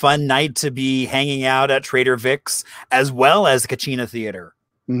such a fun night to be hanging out at Trader Vic's as well as the Kachina Theater.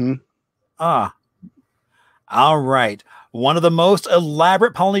 Mm-hmm. All right. One of the most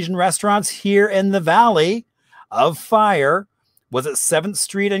elaborate Polynesian restaurants here in the Valley of Fire was at 7th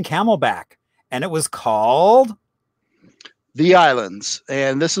Street and Camelback, and it was called The Islands.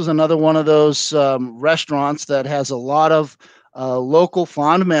 And this is another one of those restaurants that has a lot of local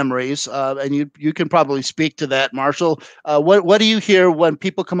fond memories, and you can probably speak to that, Marshall. What do you hear when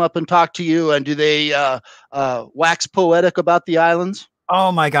people come up and talk to you, and do they wax poetic about the islands?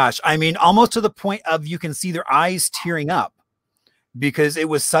 Oh my gosh. I mean, almost to the point of you can see their eyes tearing up because it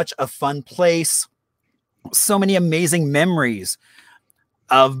was such a fun place. So many amazing memories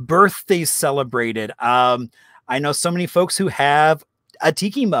of birthdays celebrated. I know so many folks who have a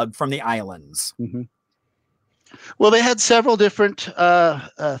tiki mug from the islands. Mm-hmm. Well, they had several different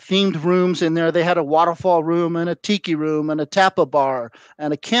themed rooms in there. They had a waterfall room and a tiki room and a tapa bar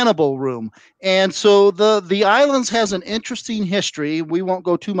and a cannibal room. And so the islands has an interesting history. We won't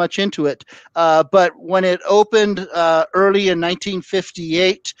go too much into it. But when it opened early in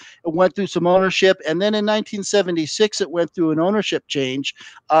 1958, it went through some ownership. And then in 1976, it went through an ownership change.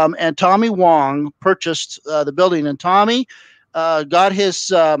 And Tommy Wong purchased the building. And Tommy got his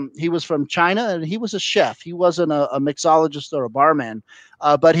he was from China, and he was a chef. He wasn't a mixologist or a barman,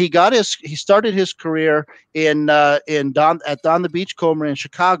 but he started his career at Don the Beachcomber in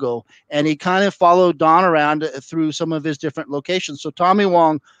Chicago, and he kind of followed Don around through some of his different locations. So Tommy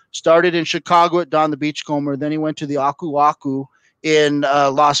Wong started in Chicago at Don the Beachcomber, then he went to the Aku Aku in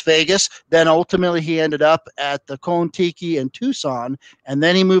Las Vegas. Then ultimately he ended up at the Cone Tiki in Tucson, and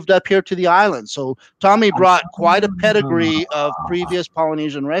then he moved up here to the island. So Tommy brought quite a pedigree of previous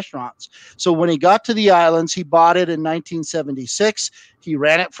Polynesian restaurants. So when he got to the islands, he bought it in 1976. He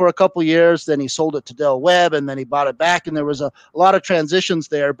ran it for a couple years, then he sold it to Del Webb, and then he bought it back, and there was a lot of transitions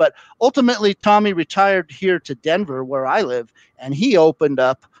there. But ultimately, Tommy retired here to Denver, where I live, and he opened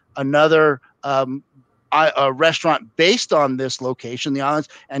up another a restaurant based on this location, the islands.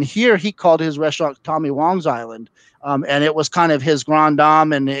 And here he called his restaurant Tommy Wong's Island. And it was kind of his grand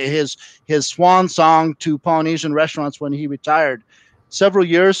dame and his swan song to Polynesian restaurants when he retired. Several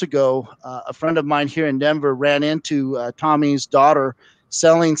years ago, a friend of mine here in Denver ran into Tommy's daughter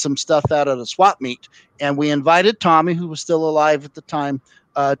selling some stuff out at a swap meet. And we invited Tommy, who was still alive at the time,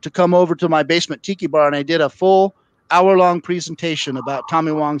 to come over to my basement tiki bar. And I did a full hour-long presentation about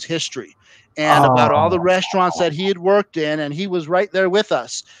Tommy Wong's history and about all the restaurants that he had worked in. And he was right there with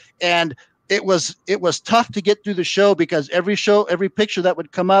us. And it was tough to get through the show because every picture that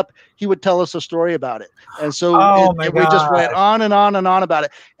would come up, he would tell us a story about it. And so we just went on and on and on about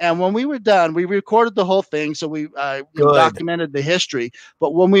it. And when we were done, we recorded the whole thing. So we documented the history.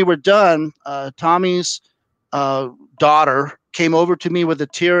 But when we were done, Tommy's daughter came over to me with a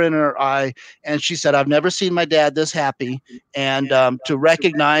tear in her eye. And she said, I've never seen my dad this happy. And to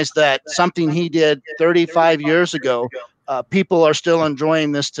recognize that something he did 35 years ago, people are still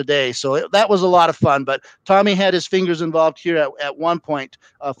enjoying this today. So that was a lot of fun. But Tommy had his fingers involved here at one point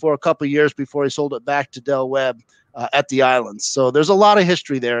for a couple of years before he sold it back to Del Webb at the islands. So there's a lot of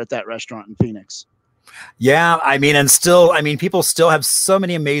history there at that restaurant in Phoenix. Yeah, I mean, and still, I mean, people still have so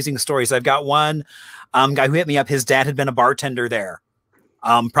many amazing stories. I've got one guy who hit me up. His dad had been a bartender there,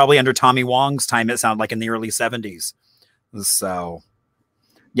 probably under Tommy Wong's time. It sounded like in the early 70s. So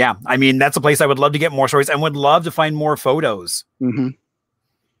yeah, I mean, that's a place I would love to get more stories and would love to find more photos. Mm-hmm.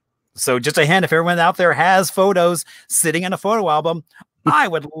 So just a hint, if everyone out there has photos sitting in a photo album, I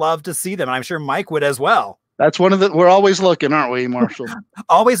would love to see them. And I'm sure Mike would as well. That's we're always looking, aren't we, Marshall?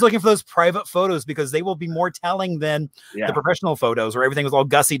 Always looking for those private photos because they will be more telling than the professional photos where everything was all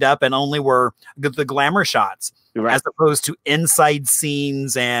gussied up and only were the glamour shots as opposed to inside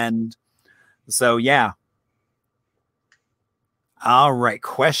scenes. And so, yeah. All right.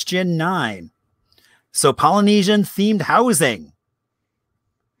 Question 9. So Polynesian themed housing.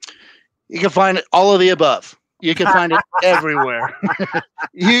 You can find it all of the above. You can find it everywhere.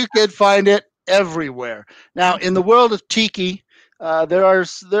 You can find it everywhere. Now, in the world of tiki, there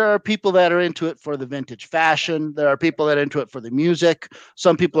are people that are into it for the vintage fashion. There are people that are into it for the music.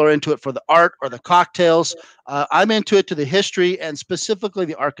 Some people are into it for the art or the cocktails. I'm into it to the history and specifically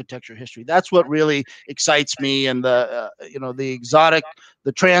the architecture history. That's what really excites me. And the exotic,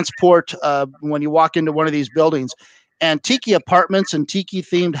 the transport when you walk into one of these buildings. And tiki apartments and tiki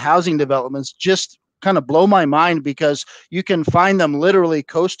themed housing developments just kind of blow my mind because you can find them literally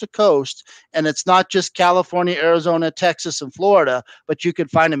coast to coast. And it's not just California, Arizona, Texas, and Florida, but you could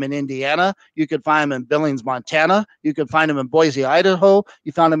find them in Indiana. You could find them in Billings, Montana. You could find them in Boise, Idaho.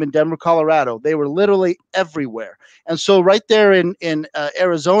 You found them in Denver, Colorado. They were literally everywhere. And so right there in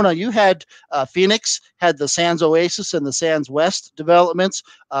Arizona, you had Phoenix, had the Sands Oasis and the Sands West developments,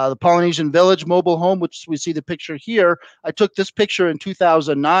 the Polynesian Village mobile home, which we see the picture here. I took this picture in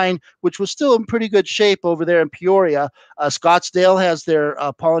 2009, which was still in pretty good shape over there in Peoria. Scottsdale has their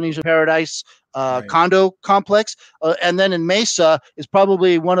Polynesian Paradise condo complex. And then in Mesa is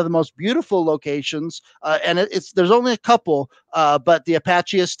probably one of the most beautiful locations. And there's only a couple, but the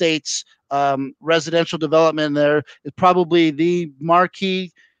Apache Estates residential development there is probably the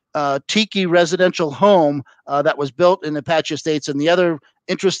marquee tiki residential home that was built in the Apache Estates. And the other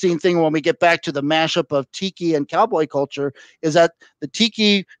interesting thing when we get back to the mashup of tiki and cowboy culture is that the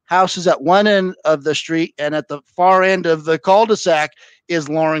tiki house is at one end of the street and at the far end of the cul-de-sac is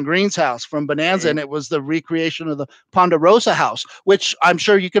Lauren Green's house from Bonanza. And it was the recreation of the Ponderosa house, which I'm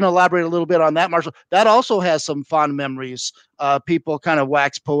sure you can elaborate a little bit on that, Marshall. That also has some fond memories. People kind of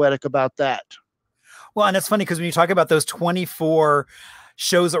wax poetic about that. Well, and it's funny because when you talk about those 24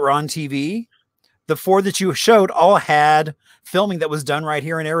 shows that were on TV, the 4 that you showed all had filming that was done right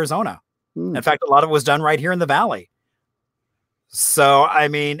here in Arizona. In fact, a lot of it was done right here in the Valley. So, I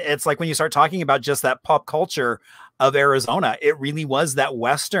mean, it's like when you start talking about just that pop culture of Arizona, it really was that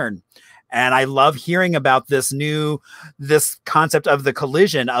Western. And I love hearing about this concept of the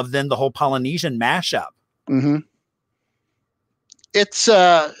collision of then the whole Polynesian mashup. Mm-hmm. It's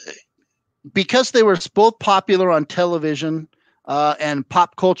because they were both popular on television and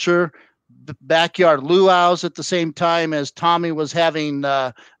pop culture, backyard luau's at the same time as Tommy was having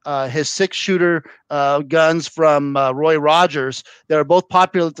his 6-shooter guns from Roy Rogers. They were both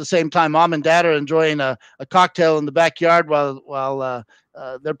popular at the same time. Mom and Dad are enjoying a cocktail in the backyard while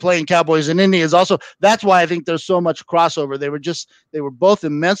they're playing Cowboys and Indians. Also, that's why I think there's so much crossover. They were both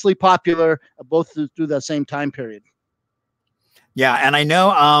immensely popular, both through that same time period. Yeah, and I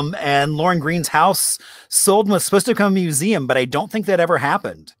know, and Lauren Green's house sold and was supposed to become a museum, but I don't think that ever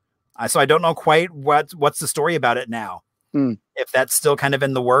happened. So I don't know quite what's the story about it now, if that's still kind of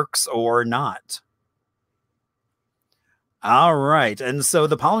in the works or not. All right. And so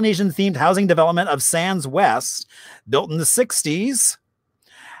the Polynesian-themed housing development of Sands West, built in the 60s,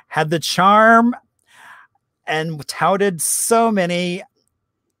 had the charm and touted so many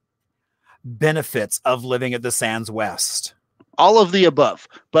benefits of living at the Sands West. All of the above,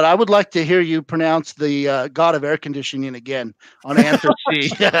 but I would like to hear you pronounce the god of air conditioning again on answer C.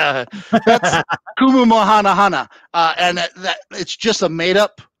 That's Kumu Mohanahana, and that it's just a made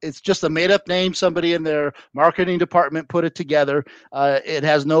up. It's just a made up name. Somebody in their marketing department put it together. It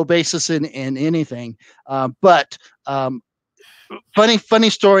has no basis in anything. But funny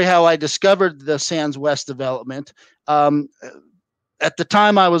story how I discovered the Sands West development. At the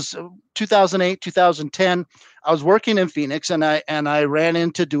time, I was 2008, 2010. I was working in Phoenix, and I ran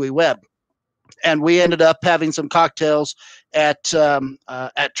into Dewey Webb, and we ended up having some cocktails at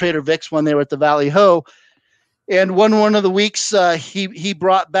Trader Vic's when they were at the Valley Ho. And one of the weeks, he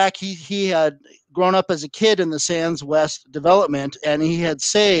brought back he had grown up as a kid in the Sands West development, and he had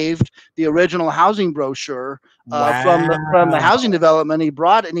saved the original housing brochure from the housing development. He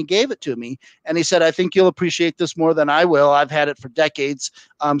brought it and he gave it to me, and he said, "I think you'll appreciate this more than I will. I've had it for decades,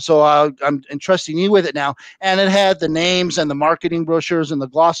 so I'm entrusting you with it now." And it had the names and the marketing brochures and the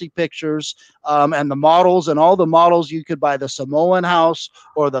glossy pictures and the models, and all the models. You could buy the Samoan house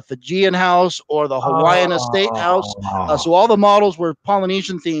or the Fijian house or the Hawaiian estate house. So all the models were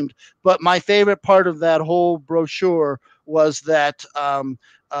Polynesian themed. But my favorite part of that whole brochure was that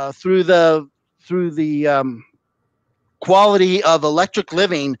through the quality of electric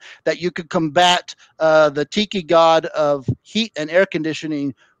living, that you could combat the tiki god of heat and air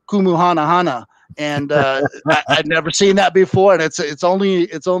conditioning, Kumuhanahana. And I'd never seen that before, and it's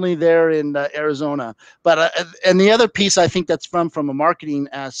only there in Arizona. But and the other piece, I think that's from a marketing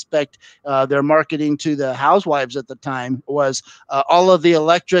aspect, their marketing to the housewives at the time was all of the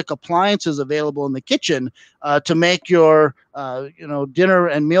electric appliances available in the kitchen to make your dinner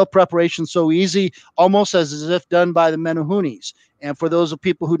and meal preparation so easy, almost as if done by the Menahunis. And for those of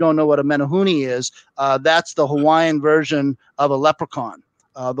people who don't know what a Menahuni is, that's the Hawaiian version of a leprechaun,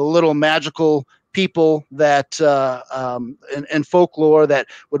 the little magical people that in folklore that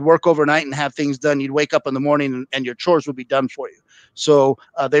would work overnight and have things done. You'd wake up in the morning and your chores would be done for you. So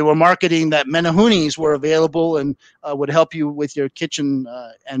they were marketing that Menahunis were available and would help you with your kitchen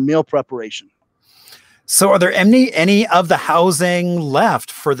and meal preparation. So are there any of the housing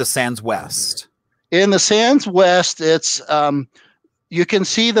left for the Sands West? In the Sands West, it's you can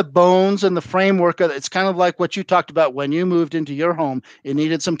see the bones and the framework of it. It's kind of like what you talked about when you moved into your home. It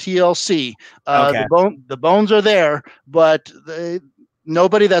needed some TLC. Okay. The bones are there, but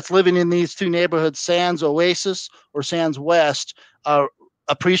nobody that's living in these two neighborhoods, Sands Oasis or Sands West,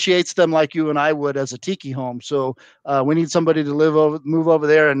 appreciates them like you and I would as a tiki home. So we need somebody to move over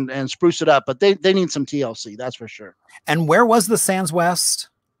there and spruce it up. But they need some TLC, that's for sure. And where was the Sands West?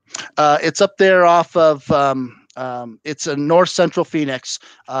 It's up there off of it's a north central Phoenix.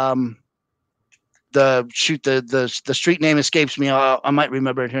 The street name escapes me. I might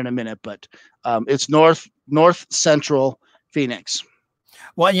remember it here in a minute, but it's north central Phoenix.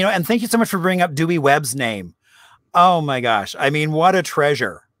 Well, and thank you so much for bringing up Dewey Webb's name. Oh my gosh. I mean, what a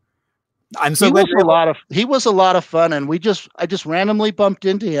treasure. I'm so glad he was a lot of fun, and I just randomly bumped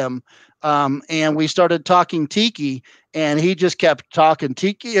into him. And we started talking tiki, and he just kept talking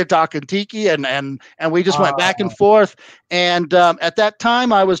tiki, and we just went back and forth. And at that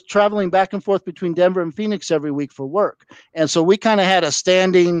time, I was traveling back and forth between Denver and Phoenix every week for work, and so we kind of had a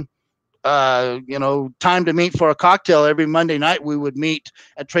standing, time to meet for a cocktail. Every Monday night, we would meet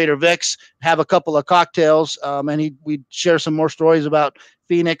at Trader Vic's, have a couple of cocktails, and we'd share some more stories about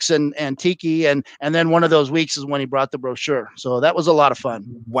Phoenix and tiki, and then one of those weeks is when he brought the brochure. So that was a lot of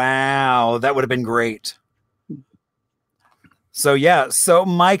fun. Wow, that would have been great. So yeah, so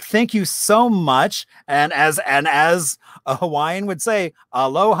Mike, thank you so much. And as a Hawaiian would say,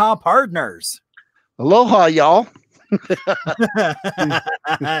 aloha, partners. Aloha, y'all.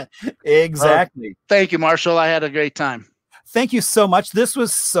 Exactly. Thank you, Marshall. I had a great time. Thank you so much. This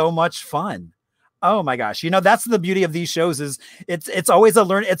was so much fun. Oh my gosh. That's the beauty of these shows is it's always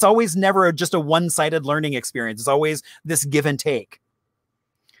it's always never just a one-sided learning experience. It's always this give and take.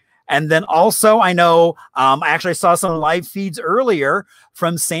 And then also I know, I actually saw some live feeds earlier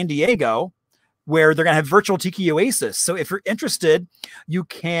from San Diego where they're going to have virtual Tiki Oasis. So if you're interested, you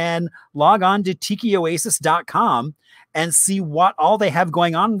can log on to tikioasis.com and see what all they have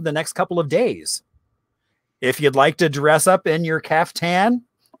going on the next couple of days. If you'd like to dress up in your caftan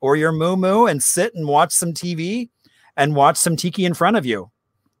or your muumuu and sit and watch some TV and watch some tiki in front of you,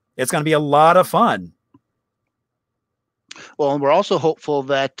 it's going to be a lot of fun. Well, and we're also hopeful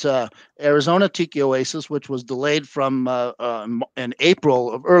that Arizona Tiki Oasis, which was delayed from in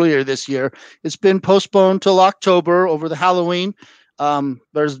April of earlier this year, it's been postponed till October over the Halloween.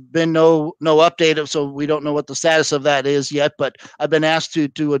 There's been no update, so we don't know what the status of that is yet. But I've been asked to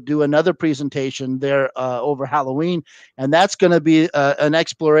do another presentation there over Halloween, and that's going to be an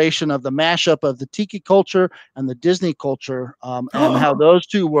exploration of the mashup of the Tiki culture and the Disney culture, and how those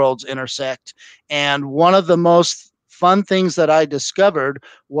two worlds intersect. And one of the most fun things that I discovered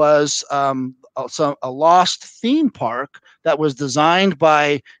was a lost theme park that was designed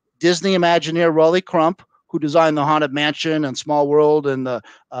by Disney Imagineer Rolly Crump, who designed the Haunted Mansion and Small World and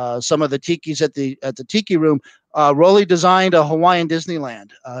some of the tikis at the Tiki Room. Rolly designed a Hawaiian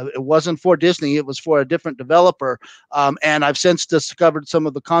Disneyland. It wasn't for Disney; it was for a different developer. And I've since discovered some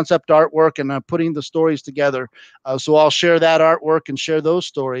of the concept artwork, and I'm putting the stories together. So I'll share that artwork and share those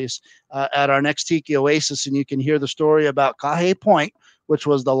stories at our next Tiki Oasis, and you can hear the story about Kahe Point, which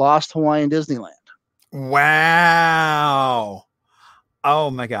was the lost Hawaiian Disneyland. Wow!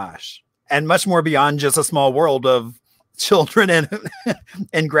 Oh my gosh! And much more beyond just a small world of children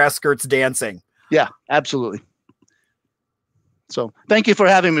and grass skirts dancing. Yeah, absolutely. So thank you for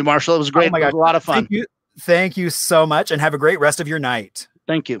having me, Marshall. It was great. Oh my gosh. It was a lot of fun. Thank you so much, and have a great rest of your night.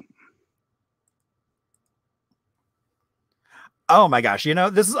 Thank you. Oh my gosh. You know,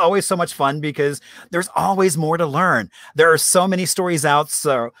 this is always so much fun because there's always more to learn. There are so many stories out.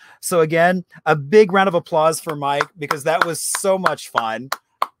 So again, a big round of applause for Mike, because that was so much fun.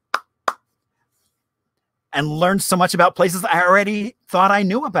 And learned so much about places I already thought I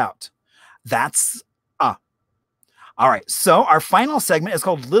knew about. That's all right. So our final segment is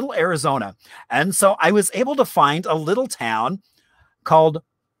called Little Arizona. And so I was able to find a little town called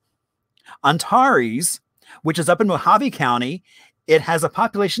Antares, which is up in Mojave County. It has a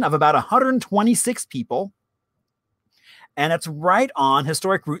population of about 126 people. And it's right on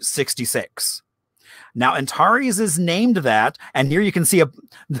historic Route 66. Now, Antares is named that, and here you can see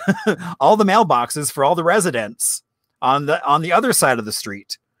all the mailboxes for all the residents on the other side of the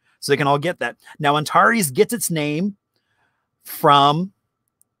street, so they can all get that. Now, Antares gets its name from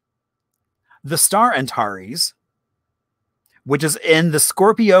the star Antares, which is in the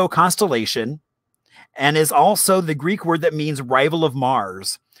Scorpio constellation, and is also the Greek word that means rival of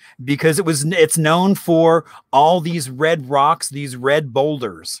Mars, because it's known for all these red rocks, these red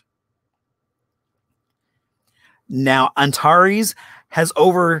boulders. Now, Antares has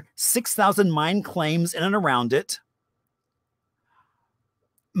over 6,000 mine claims in and around it.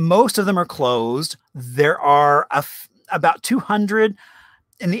 Most of them are closed. There are about 200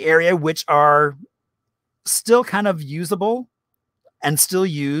 in the area which are still kind of usable and still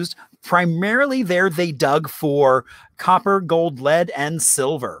used. Primarily there, they dug for copper, gold, lead, and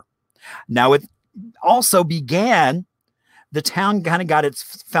silver. Now, it also began, the town kind of got its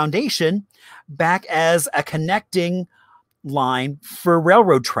foundation back as a connecting line for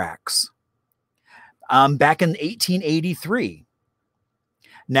railroad tracks back in 1883.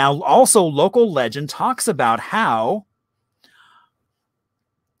 Now, also local legend talks about how,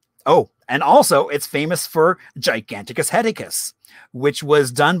 and also it's famous for Giganticus Heticus, which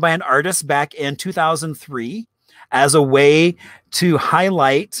was done by an artist back in 2003 as a way to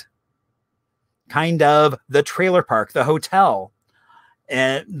highlight kind of the trailer park, the hotel,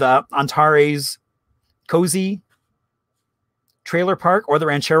 and the Antares Cozy Trailer Park, or the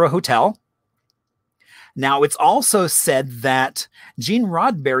Ranchero Hotel. Now, it's also said that Gene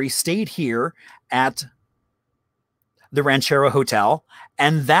Roddenberry stayed here at the Ranchero Hotel,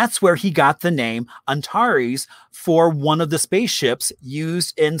 and that's where he got the name Antares for one of the spaceships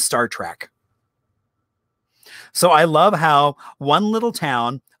used in Star Trek. So I love how one little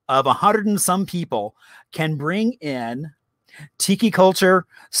town of 100 and some people can bring in Tiki culture,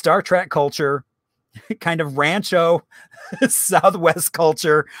 Star Trek culture, kind of Rancho Southwest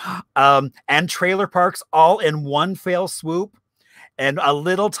culture, and trailer parks all in one fell swoop, and a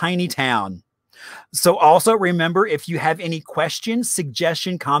little tiny town. So also remember, if you have any questions,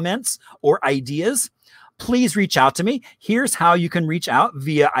 suggestion, comments, or ideas, please reach out to me. Here's how you can reach out: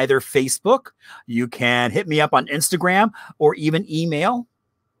 via either Facebook, you can hit me up on Instagram, or even email.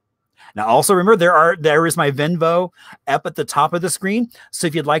 Now, also remember, there is my Venmo up at the top of the screen. So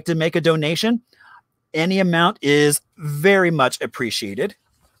if you'd like to make a donation, any amount is very much appreciated,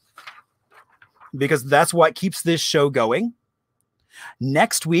 because that's what keeps this show going.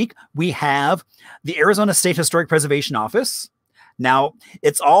 Next week, we have the Arizona State Historic Preservation Office. Now,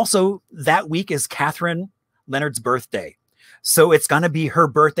 it's also, that week is Catherine Leonard's birthday. So it's going to be her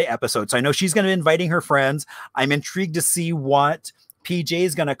birthday episode. So I know she's going to be inviting her friends. I'm intrigued to see what PJ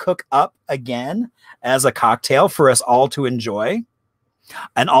is going to cook up again as a cocktail for us all to enjoy.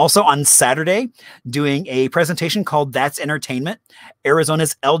 And also on Saturday, doing a presentation called That's Entertainment,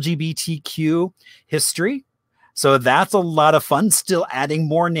 Arizona's LGBTQ history. So that's a lot of fun. Still adding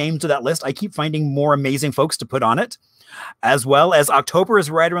more names to that list. I keep finding more amazing folks to put on it. As well as October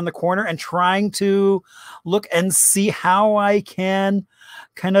is right around the corner, and trying to look and see how I can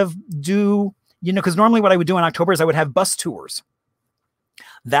kind of do, because normally what I would do in October is I would have bus tours.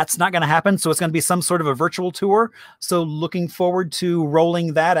 That's not going to happen. So it's going to be some sort of a virtual tour. So looking forward to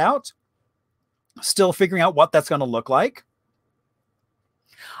rolling that out. Still figuring out what that's going to look like.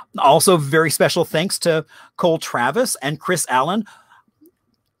 Also, very special thanks to Cole Travis and Chris Allen.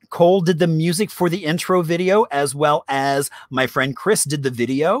 Cole did the music for the intro video, as well as my friend Chris did the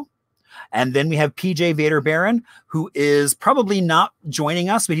video. And then we have PJ Vader Baron, who is probably not joining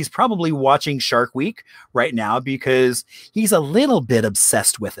us, but he's probably watching Shark Week right now because he's a little bit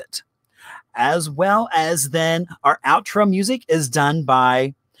obsessed with it. As well as then our outro music is done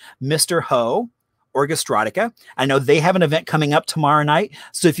by Mr. Ho, Orchestratica. I know they have an event coming up tomorrow night.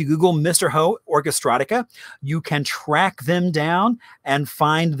 So if you Google Mr. Ho Orchestratica, you can track them down and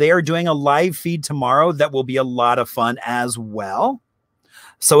find they're doing a live feed tomorrow that will be a lot of fun as well.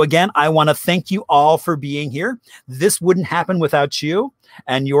 So again, I want to thank you all for being here. This wouldn't happen without you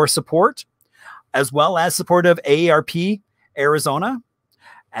and your support, as well as support of AARP Arizona.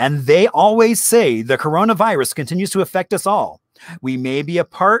 And they always say the coronavirus continues to affect us all. We may be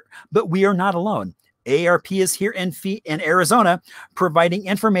apart, but we are not alone. AARP is here in Arizona, providing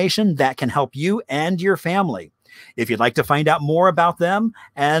information that can help you and your family. If you'd like to find out more about them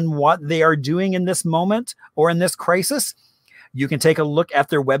and what they are doing in this moment or in this crisis, you can take a look at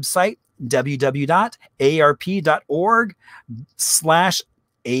their website, www.aarp.org/AZ.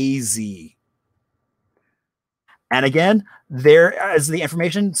 And again, there is the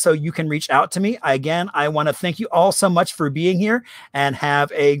information so you can reach out to me. Again, I want to thank you all so much for being here, and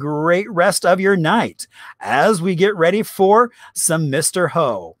have a great rest of your night as we get ready for some Mr.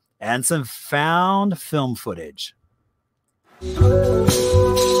 Ho and some found film footage.